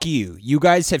 Fuck you. You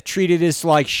guys have treated us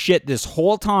like shit this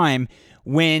whole time,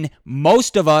 when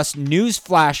most of us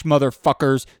newsflash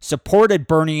motherfuckers supported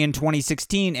Bernie in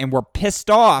 2016 and were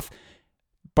pissed off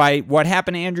by what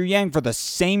happened to Andrew Yang for the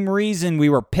same reason we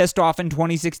were pissed off in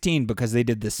 2016, because they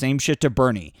did the same shit to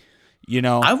Bernie.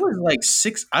 I was like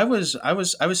I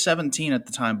was 17 at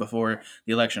the time before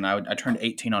the election. I turned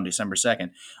 18 on December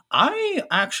 2nd. I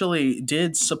actually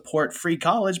did support free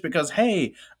college because,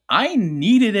 hey, I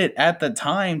needed it at the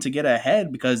time to get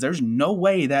ahead, because there's no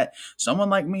way that someone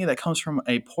like me that comes from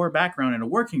a poor background and a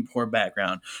working poor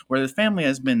background, where the family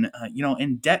has been,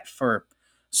 in debt for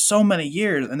so many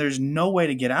years, and there's no way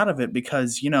to get out of it,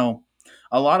 because,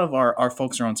 a lot of our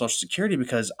folks are on Social Security,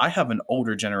 because I have an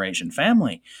older generation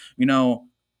family,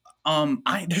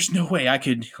 there's no way I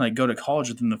could, like, go to college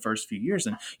within the first few years.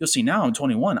 And you'll see now I'm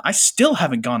 21. I still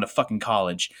haven't gone to fucking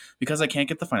college because I can't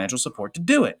get the financial support to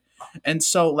do it. And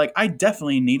so, like, I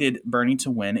definitely needed Bernie to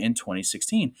win in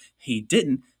 2016. He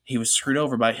didn't. He was screwed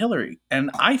over by Hillary. And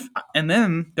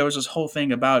then there was this whole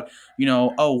thing about,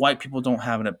 white people don't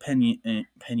have an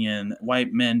opinion.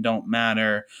 White men don't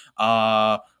matter.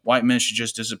 White men should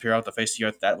just disappear off the face of the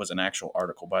earth. That was an actual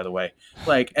article, by the way.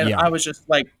 I was just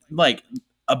like,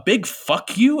 a big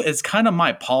fuck you is kind of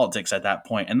my politics at that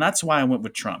point. And that's why I went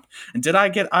with Trump. And did I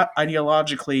get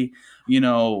ideologically,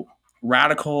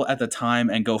 radical at the time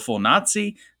and go full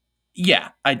Nazi? Yeah,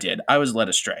 I did. I was led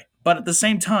astray. But at the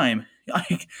same time,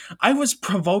 I was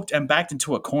provoked and backed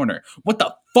into a corner. What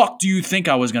the fuck do you think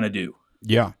I was going to do?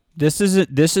 Yeah. This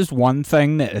is one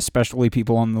thing that especially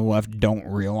people on the left don't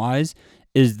realize,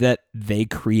 is that they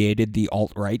created the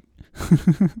alt-right.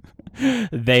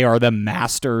 They are the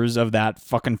masters of that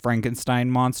fucking Frankenstein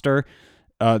monster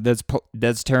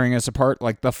that's tearing us apart.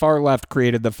 Like the far left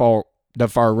created the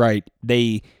far right.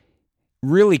 They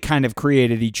really kind of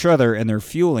created each other, and they're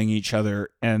fueling each other,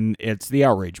 and it's the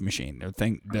outrage machine. It's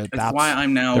why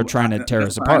they're trying to tear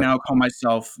that's us why I apart. now call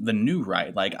myself the new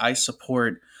right. Like I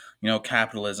support,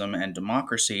 capitalism and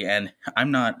democracy, and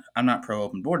I'm not pro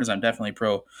open borders. I'm definitely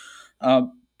pro uh,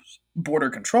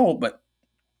 border control, but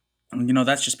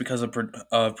that's just because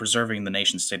of preserving the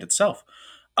nation state itself.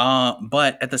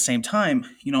 But at the same time,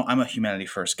 I'm a humanity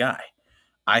first guy.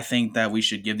 I think that we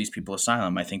should give these people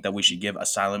asylum. I think that we should give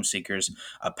asylum seekers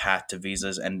a path to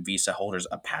visas and visa holders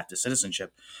a path to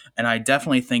citizenship. And I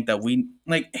definitely think that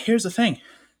here's the thing,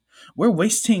 we're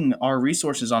wasting our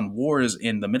resources on wars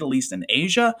in the Middle East and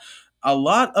Asia. A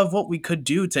lot of what we could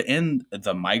do to end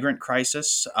the migrant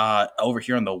crisis over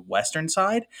here on the Western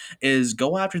side is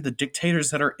go after the dictators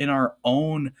that are in our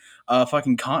own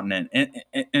fucking continent and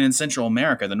in Central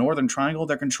America. The Northern Triangle,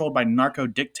 they're controlled by narco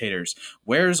dictators.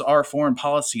 Where's our foreign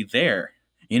policy there?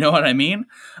 You know what I mean?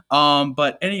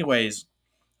 But, anyways,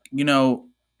 you know,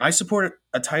 I support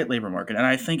a tight labor market, and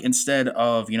I think instead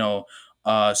of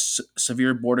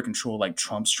severe border control like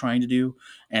Trump's trying to do,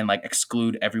 and like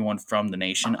exclude everyone from the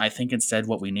nation, I think instead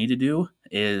what we need to do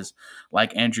is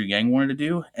like Andrew Yang wanted to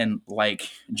do, and like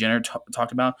Jenner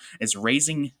talked about, is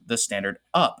raising the standard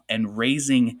up and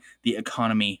raising the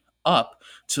economy up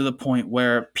to the point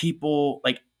where people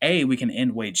like A, we can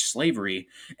end wage slavery,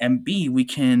 and B, we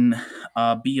can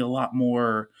be a lot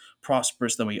more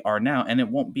prosperous than we are now, and it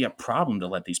won't be a problem to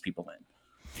let these people in.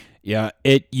 Yeah,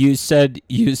 it. You said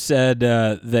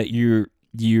that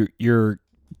you're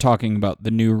talking about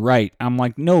the new right. I'm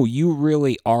like, no, you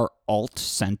really are alt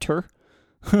center,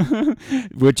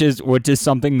 which is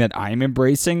something that I'm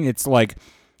embracing. It's like,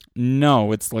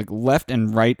 no, it's like left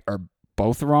and right are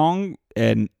both wrong,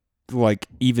 and like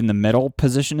even the middle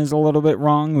position is a little bit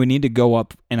wrong. We need to go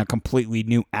up in a completely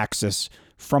new axis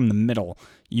from the middle.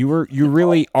 You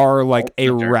really are like a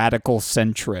Center. radical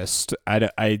centrist.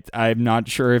 I'm not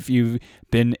sure if you've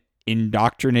been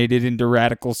indoctrinated into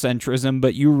radical centrism,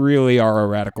 but you really are a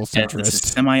radical Yes, this is centrist.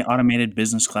 semi-automated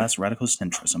business class radical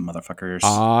centrism, motherfuckers.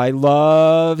 I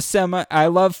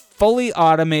love fully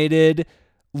automated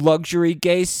luxury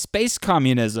gay space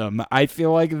communism. I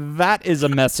feel like that is a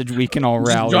message we can all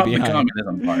Just rally drop the behind.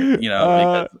 communism part,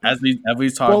 Uh, because as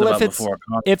we've talked well, about before,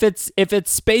 if it's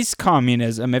space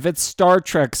communism, if it's Star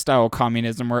Trek style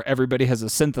communism where everybody has a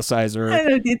synthesizer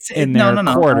in no, their no,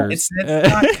 no, no. quarters. It's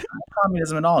not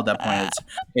communism at all. At that point,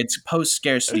 it's post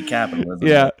scarcity capitalism.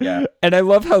 Yeah, Like, yeah, and I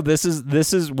love how this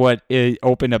is what it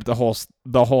opened up the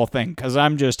whole thing, because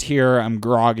I'm just here, I'm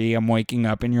groggy, I'm waking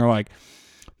up, and you're like,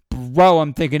 bro,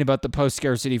 I'm thinking about the post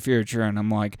scarcity future, and I'm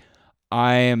like,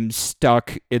 I am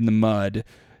stuck in the mud.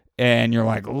 And you're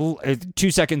like,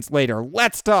 2 seconds later,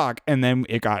 let's talk. And then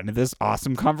it got into this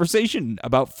awesome conversation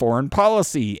about foreign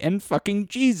policy and fucking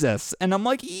Jesus. And I'm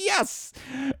like, yes,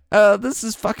 this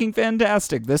is fucking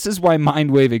fantastic. This is why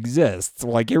Mindwave exists.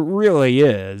 Like, it really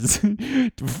is.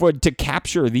 To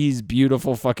capture these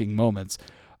beautiful fucking moments.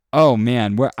 Oh,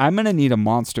 man, I'm going to need a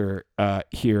monster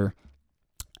here.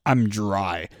 I'm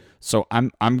dry. So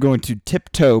I'm going to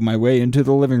tiptoe my way into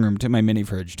the living room to my mini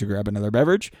fridge to grab another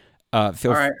beverage. all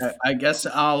right. I guess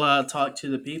I'll talk to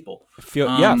the people. Fill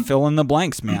in the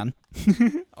blanks, man.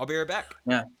 I'll be right back.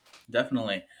 Yeah,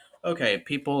 definitely. Okay,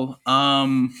 people.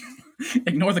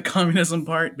 Ignore the communism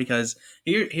part, because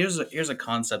here's a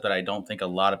concept that I don't think a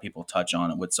lot of people touch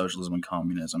on with socialism and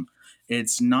communism.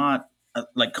 It's not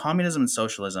like communism and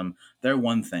socialism. They're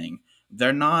one thing.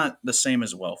 They're not the same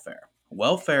as welfare.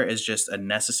 Welfare is just a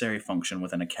necessary function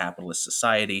within a capitalist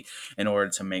society in order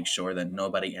to make sure that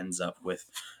nobody ends up with,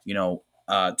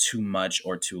 too much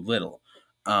or too little.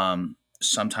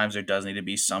 Sometimes there does need to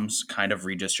be some kind of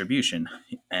redistribution,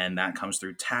 and that comes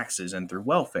through taxes and through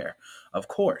welfare, of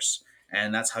course.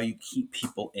 And that's how you keep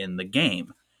people in the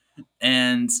game.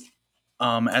 And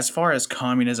as far as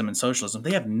communism and socialism,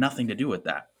 they have nothing to do with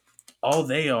that. All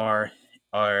they are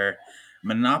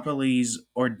monopolies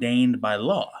ordained by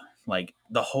law. Like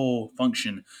the whole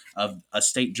function of a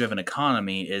state-driven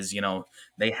economy is,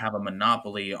 they have a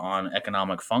monopoly on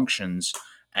economic functions,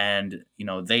 and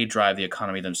they drive the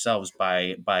economy themselves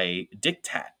by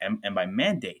diktat and by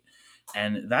mandate.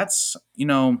 And that's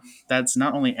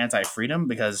not only anti-freedom,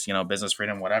 because business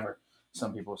freedom, whatever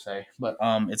some people say, but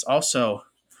it's also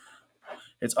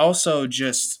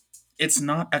just, it's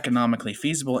not economically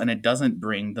feasible, and it doesn't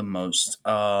bring the most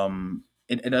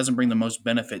it doesn't bring the most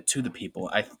benefit to the people.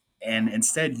 And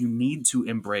instead you need to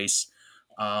embrace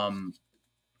um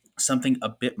something a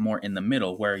bit more in the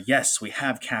middle where, yes, we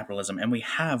have capitalism and we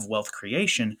have wealth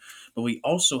creation, but we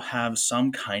also have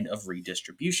some kind of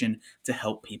redistribution to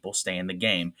help people stay in the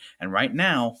game. And right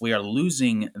now we are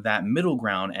losing that middle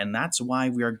ground, and that's why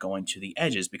we are going to the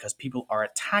edges, because people are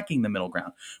attacking the middle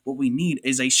ground. What we need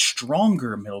is a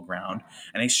stronger middle ground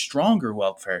and a stronger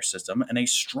welfare system and a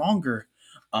stronger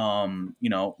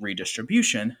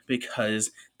redistribution,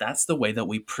 because that's the way that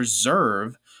we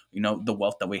preserve the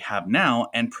wealth that we have now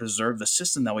and preserve the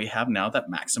system that we have now that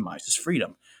maximizes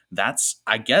freedom.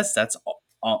 I guess that's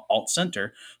alt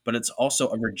center, but it's also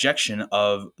a rejection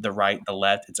of the right, the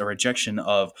left. It's a rejection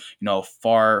of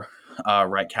far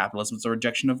right capitalism. It's a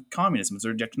rejection of communism. It's a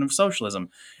rejection of socialism.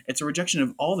 It's a rejection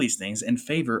of all these things in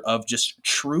favor of just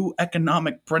true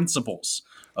economic principles.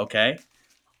 Okay.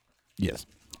 Yes.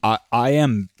 I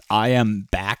am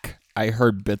back. I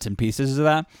heard bits and pieces of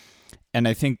that. And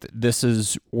I think that this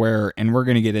is where, and we're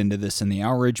going to get into this in the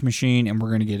outrage machine, and we're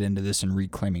going to get into this in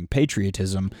reclaiming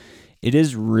patriotism. It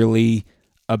is really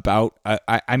about,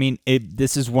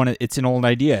 this is it's an old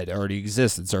idea. It already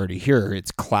exists. It's already here.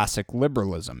 It's classic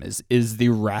liberalism is the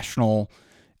rational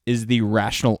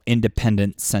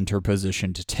independent center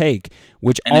position to take,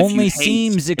 which only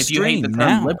seems extreme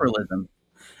now.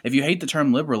 If you hate the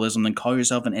term liberalism, then call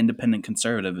yourself an independent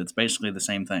conservative. It's basically the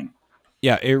same thing.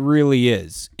 Yeah, it really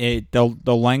is. The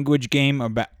language game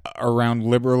around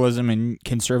liberalism and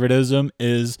conservatism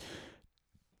is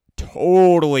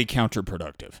totally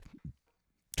counterproductive.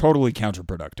 Totally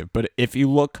counterproductive. But if you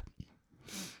look,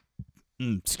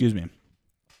 excuse me,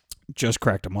 just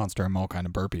cracked a monster. I'm all kind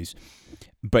of burpees.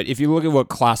 But if you look at what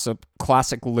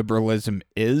classic liberalism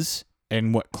is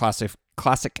and what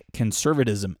classic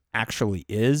conservatism actually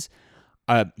is,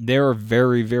 they're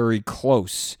very, very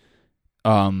close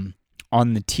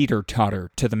on the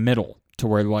teeter-totter to the middle, to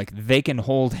where like they can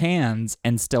hold hands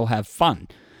and still have fun.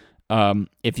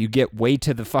 If you get way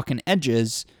to the fucking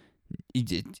edges,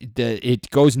 it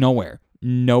goes nowhere.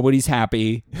 Nobody's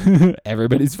happy.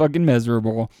 Everybody's fucking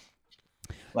miserable.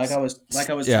 Like I was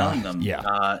telling them,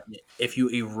 if you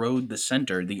erode the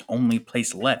center, the only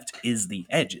place left is the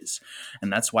edges.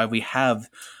 And that's why we have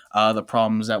the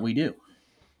problems that we do.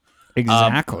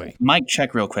 Exactly. Mic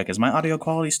check real quick. Is my audio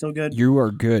quality still good? You are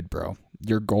good, bro.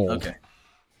 You're gold. Okay.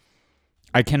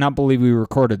 I cannot believe we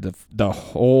recorded the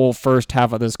whole first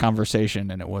half of this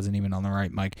conversation and it wasn't even on the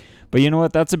right mic. But you know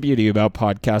what? That's the beauty about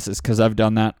podcasts, is because I've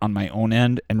done that on my own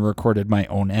end and recorded my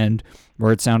own end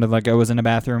where it sounded like I was in a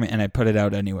bathroom, and I put it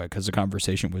out anyway because the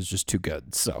conversation was just too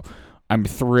good. So I'm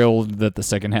thrilled that the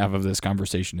second half of this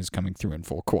conversation is coming through in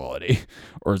full quality,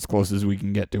 or as close as we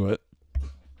can get to it.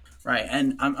 Right,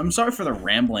 and I'm sorry for the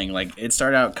rambling. Like, it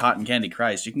started out Cotton Candy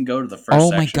Christ. You can go to the first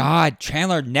section. Oh my God,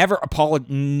 Chandler,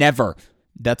 never.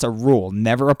 That's a rule.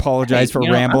 Never apologize for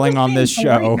rambling on this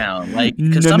show. Now. Like,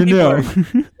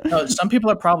 some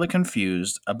people are probably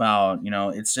confused about,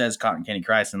 it says Cotton Candy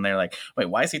Christ, and they're like,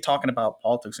 wait, why is he talking about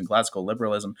politics and classical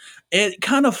liberalism? It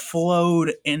kind of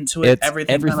flowed into it.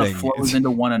 Everything kind of flows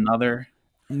into one another.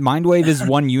 Mindwave is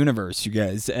one universe, you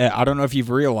guys. I don't know if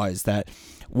you've realized that.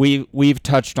 We've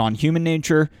touched on human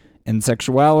nature and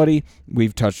sexuality.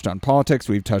 We've touched on politics.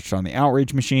 We've touched on the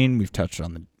outrage machine. We've touched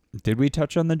on did we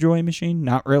touch on the joy machine?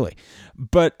 Not really.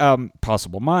 But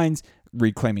possible minds,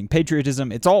 reclaiming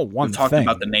patriotism. It's all one thing. We've talked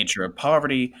about the nature of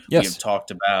poverty. Yes. We've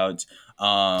talked about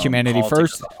humanity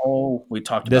first. We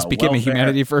talked this about became welfare. a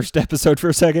humanity first episode for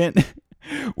a second,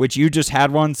 which you just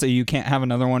had one, so you can't have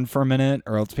another one for a minute,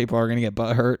 or else people are going to get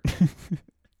butthurt.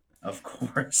 Of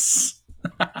course.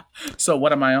 So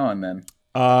what am I on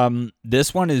then?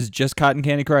 This one is just Cotton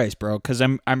Candy Christ, bro. Because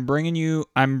I'm bringing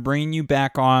you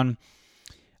back on.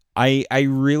 I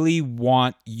really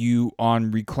want you on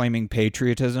reclaiming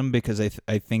patriotism, because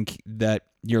I think that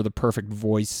you're the perfect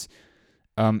voice,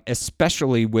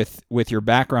 especially with your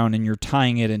background, and you're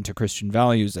tying it into Christian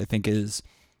values. I think is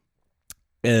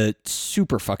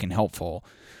super fucking helpful.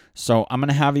 So I'm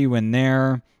gonna have you in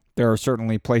there. There are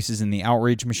certainly places in the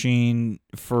outrage machine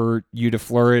for you to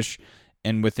flourish,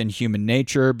 and within human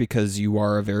nature, because you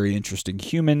are a very interesting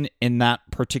human in that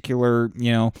particular,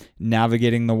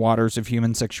 navigating the waters of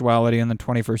human sexuality in the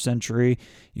 21st century.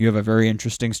 You have a very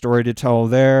interesting story to tell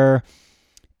there.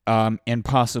 And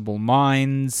possible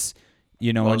minds,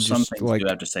 well, and some just things like, do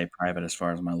have to stay private as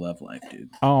far as my love life, dude.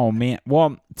 Oh man.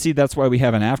 Well, see, that's why we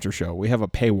have an after show. We have a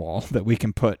paywall that we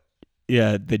can put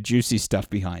the juicy stuff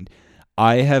behind.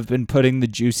 I have been putting the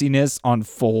juiciness on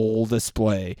full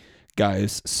display,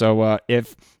 guys. So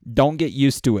don't get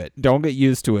used to it. Don't get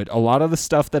used to it. A lot of the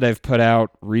stuff that I've put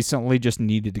out recently just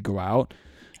needed to go out.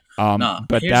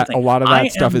 But a lot of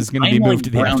that stuff is going to be moved to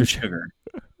the after show.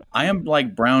 I am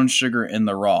like brown sugar in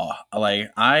the raw.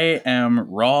 Like I am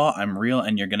raw, I'm real,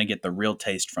 and you're gonna get the real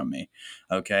taste from me.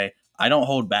 Okay, I don't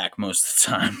hold back most of the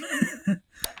time.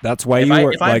 That's why you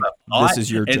were If I have like, a this thought,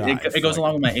 is your it jive. goes Like,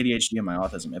 along with my ADHD and my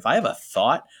autism. If I have a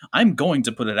thought, I'm going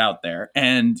to put it out there.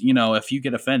 And if you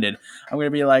get offended, I'm going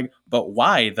to be like, but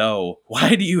why though?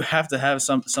 Why do you have to have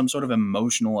some sort of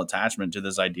emotional attachment to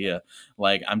this idea?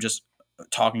 Like I'm just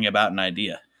talking about an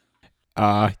idea.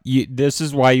 this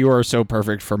is why you are so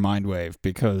perfect for Mindwave,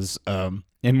 because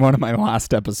in one of my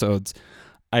last episodes,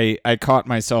 I caught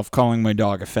myself calling my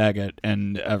dog a faggot,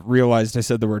 and realized I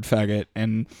said the word faggot,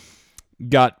 and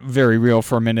got very real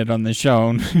for a minute on the show.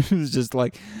 And it was just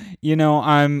like,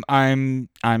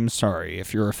 I'm sorry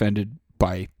if you're offended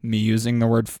by me using the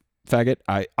word faggot.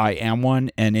 I am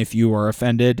one, and if you are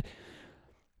offended,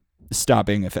 stop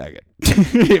being a faggot.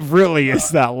 It really is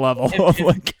that level of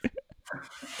like.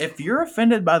 If you're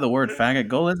offended by the word faggot,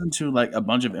 go listen to like a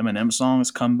bunch of Eminem songs,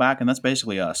 come back, and that's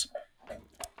basically us.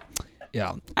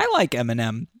 Yeah, I like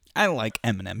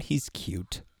Eminem. He's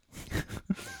cute.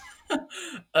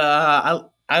 I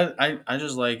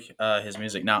just like his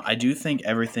music. Now, I do think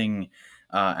everything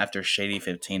after Shady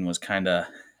 15 was kind of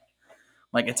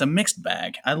like it's a mixed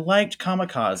bag. I liked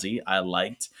Kamikaze. I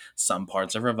liked some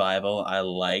parts of Revival. I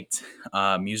liked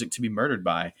Music to Be Murdered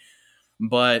By.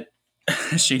 But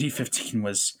Shady 15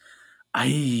 was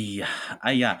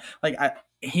yeah, like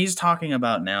he's talking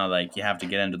about now like you have to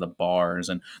get into the bars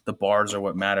and the bars are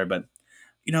what matter, but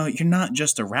you're not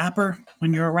just a rapper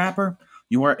when you're a rapper.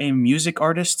 You are a music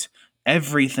artist.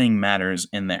 Everything matters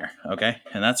in there, okay?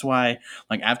 And that's why,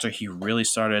 like, after he really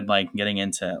started like getting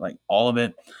into like all of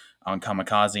it on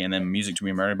Kamikaze and then Music to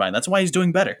Be Murdered By, that's why he's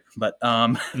doing better. But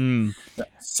Mm,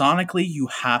 sonically, you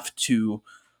have to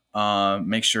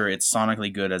make sure it's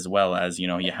sonically good as well as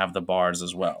you have the bars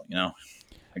as well. Like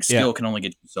yeah. skill can only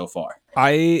get you so far.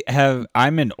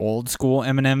 I'm an old school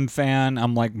Eminem fan.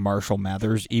 I'm like Marshall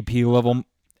Mathers EP level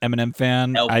Eminem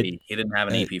fan. LP. He didn't have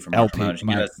an EP from Marshall LP. Mathers.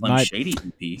 He had a Slim Shady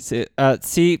EP.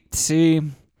 See,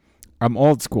 I'm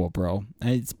old school, bro.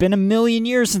 It's been a million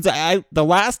years since the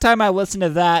last time I listened to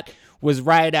that was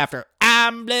right after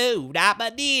I'm blue, da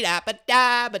ba dee da ba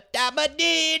da ba da ba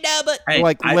dee da ba.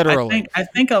 Like literally. I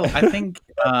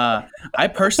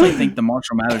personally think the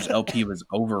Marshall Mathers LP was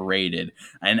overrated,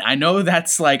 and I know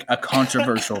that's like a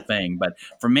controversial thing, but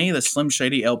for me, the Slim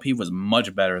Shady LP was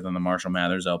much better than the Marshall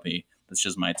Mathers LP. That's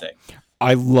just my take.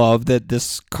 I love that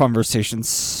this conversation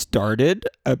started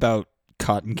about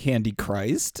Cotton Candy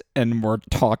Christ, and we're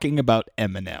talking about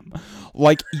Eminem.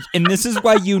 Like, and this is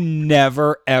why you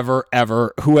never, ever,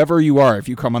 ever, whoever you are, if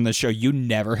you come on the show, you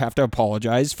never have to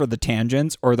apologize for the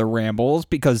tangents or the rambles,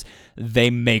 because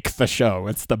they make the show.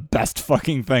 It's the best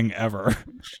fucking thing ever.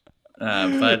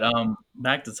 But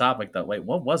back to topic though. Wait,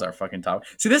 what was our fucking topic?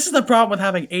 See, this is the problem with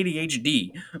having ADHD.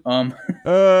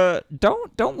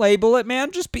 Don't label it,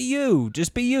 man. Just be you.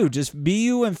 Just be you. Just be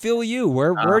you and feel you.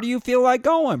 Where do you feel like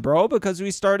going, bro? Because we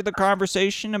started the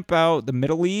conversation about the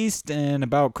Middle East and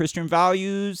about Christian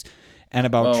values and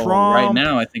about Trump. Right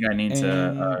now, I think I need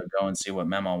to go and see what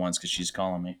Memo wants because she's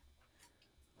calling me.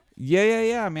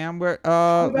 Yeah, man.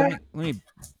 Let me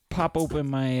pop open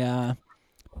my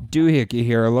doohickey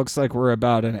here. It looks like we're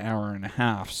about an hour and a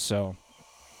half. So.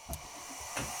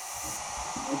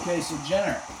 Okay, so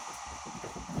Jenner.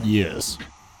 Yes.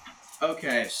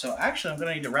 Okay, so actually, I'm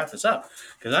gonna need to wrap this up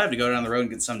because I have to go down the road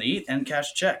and get something to eat and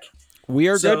cash a check. We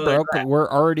are good, bro. We're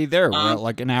already there. We're at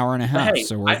like an hour and a half, hey,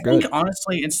 so we're I good. think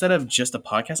honestly, instead of just a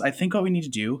podcast, I think what we need to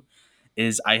do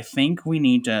is I think we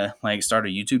need to like start a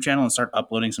YouTube channel and start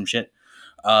uploading some shit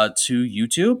to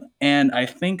YouTube. And I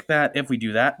think that if we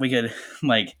do that, we could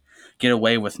like get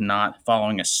away with not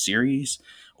following a series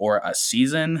or a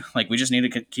season. Like we just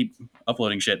need to keep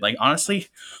uploading shit. Like honestly,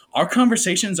 our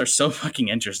conversations are so fucking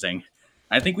interesting.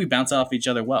 I think we bounce off each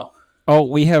other well. Oh,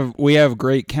 we have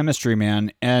great chemistry,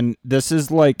 man. And this is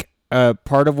like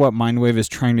part of what Mindwave is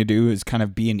trying to do is kind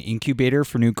of be an incubator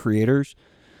for new creators.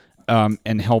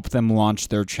 And help them launch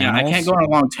their channels. Yeah, I can't go on a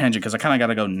long tangent because I kind of got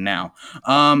to go now.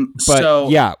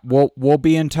 Yeah, we'll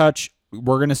be in touch.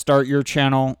 We're gonna start your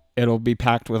channel. It'll be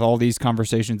packed with all these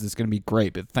conversations. It's gonna be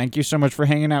great. But thank you so much for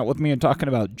hanging out with me and talking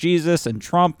about Jesus and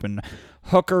Trump and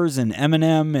hookers and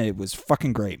Eminem. It was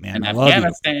fucking great, man. And I love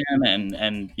Afghanistan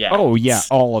and yeah. Oh yeah,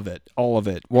 all of it.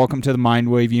 Welcome to the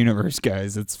Mindwave universe,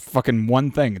 guys. It's fucking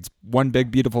one thing. It's one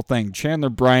big beautiful thing. Chandler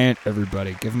Bryant,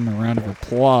 everybody, give him a round of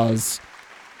applause.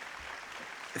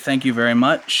 Thank you very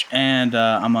much, and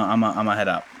I'm a head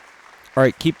out. All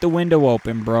right, keep the window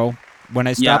open, bro. When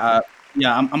I stop,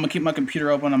 I'm gonna keep my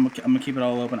computer open. I'm gonna keep it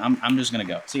all open. I'm just gonna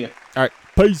go. See ya. All right,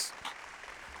 peace.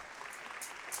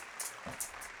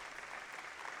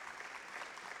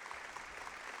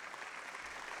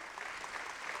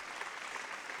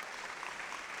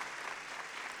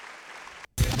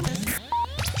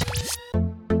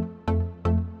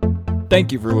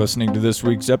 Thank you for listening to this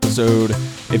week's episode.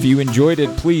 If you enjoyed it,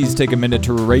 please take a minute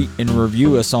to rate and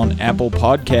review us on Apple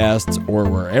Podcasts or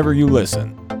wherever you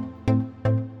listen.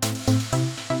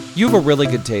 You have a really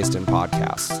good taste in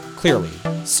podcasts, clearly.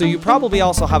 So you probably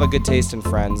also have a good taste in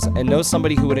friends and know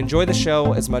somebody who would enjoy the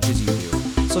show as much as you do.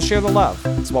 So share the love.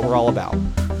 It's what we're all about.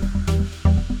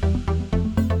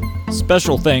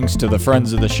 Special thanks to the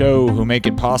friends of the show who make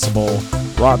it possible: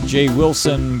 Rob J.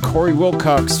 Wilson, Corey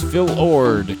Wilcox, Phil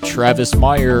Ord, Travis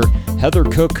Meyer, Heather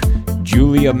Cook,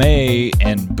 Julia May,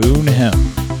 and Boone Hem.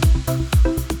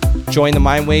 Join the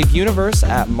Mindwave universe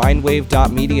at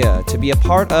mindwave.media to be a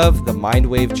part of the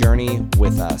Mindwave journey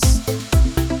with us.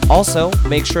 Also,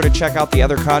 make sure to check out the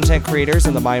other content creators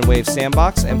in the Mindwave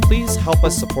sandbox and please help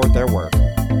us support their work.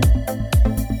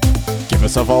 Give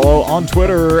us a follow on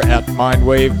Twitter at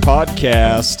Mindwave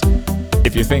Podcast.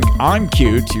 If you think I'm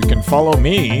cute, you can follow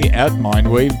me at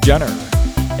Mindwave Jenner.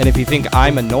 And if you think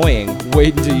I'm annoying,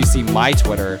 wait until you see my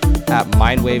Twitter at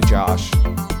MindwaveJosh.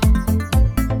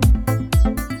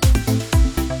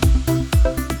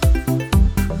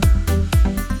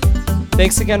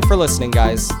 Thanks again for listening,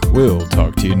 guys. We'll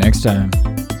talk to you next time.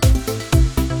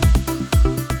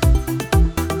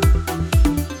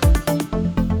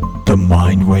 The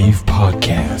Mindwave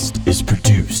Podcast is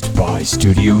produced by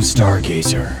Studio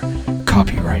Stargazer.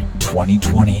 Copyright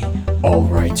 2020, all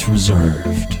rights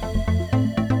reserved.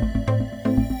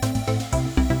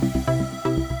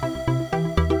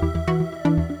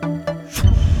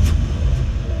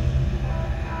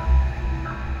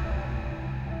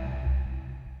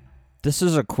 This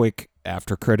is a quick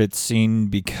after credits scene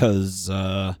because,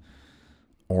 or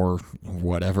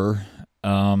whatever,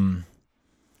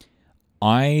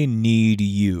 I need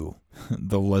you,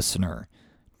 the listener,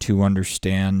 to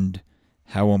understand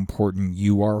how important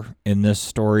you are in this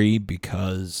story,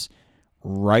 because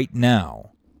right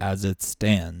now, as it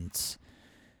stands,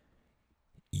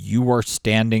 you are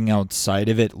standing outside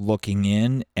of it looking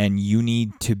in, and you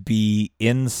need to be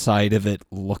inside of it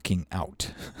looking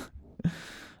out.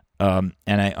 And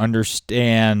I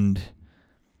understand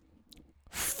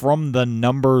from the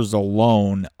numbers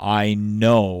alone, I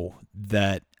know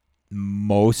that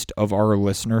most of our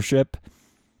listenership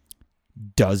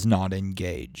does not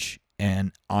engage,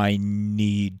 and I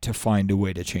need to find a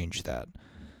way to change that.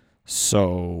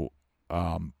 So,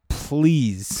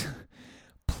 please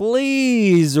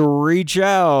reach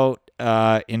out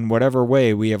in whatever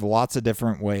way. We have lots of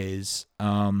different ways.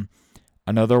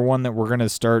 Another one that we're going to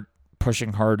start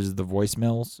pushing hard is the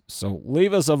voicemails. So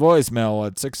leave us a voicemail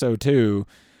at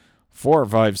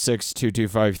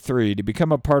 602-456-2253 to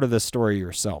become a part of the story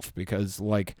yourself, because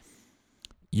like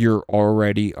you're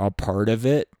already a part of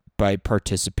it by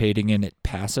participating in it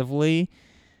passively.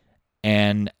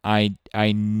 And I'm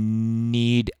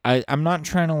not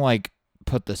trying to like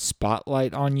put the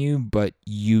spotlight on you, but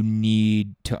you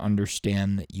need to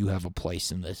understand that you have a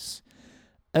place in this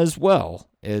as well.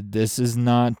 This is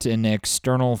not an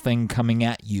external thing coming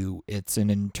at you. It's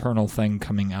an internal thing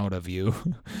coming out of you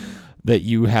that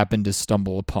you happen to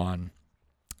stumble upon.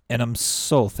 And I'm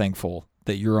so thankful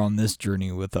that you're on this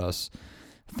journey with us.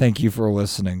 Thank you for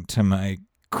listening to my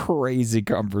crazy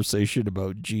conversation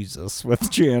about Jesus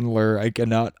with Chandler. I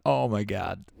cannot, oh my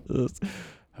God.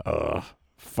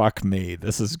 Fuck me.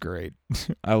 This is great.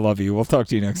 I love you. We'll talk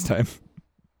to you next time.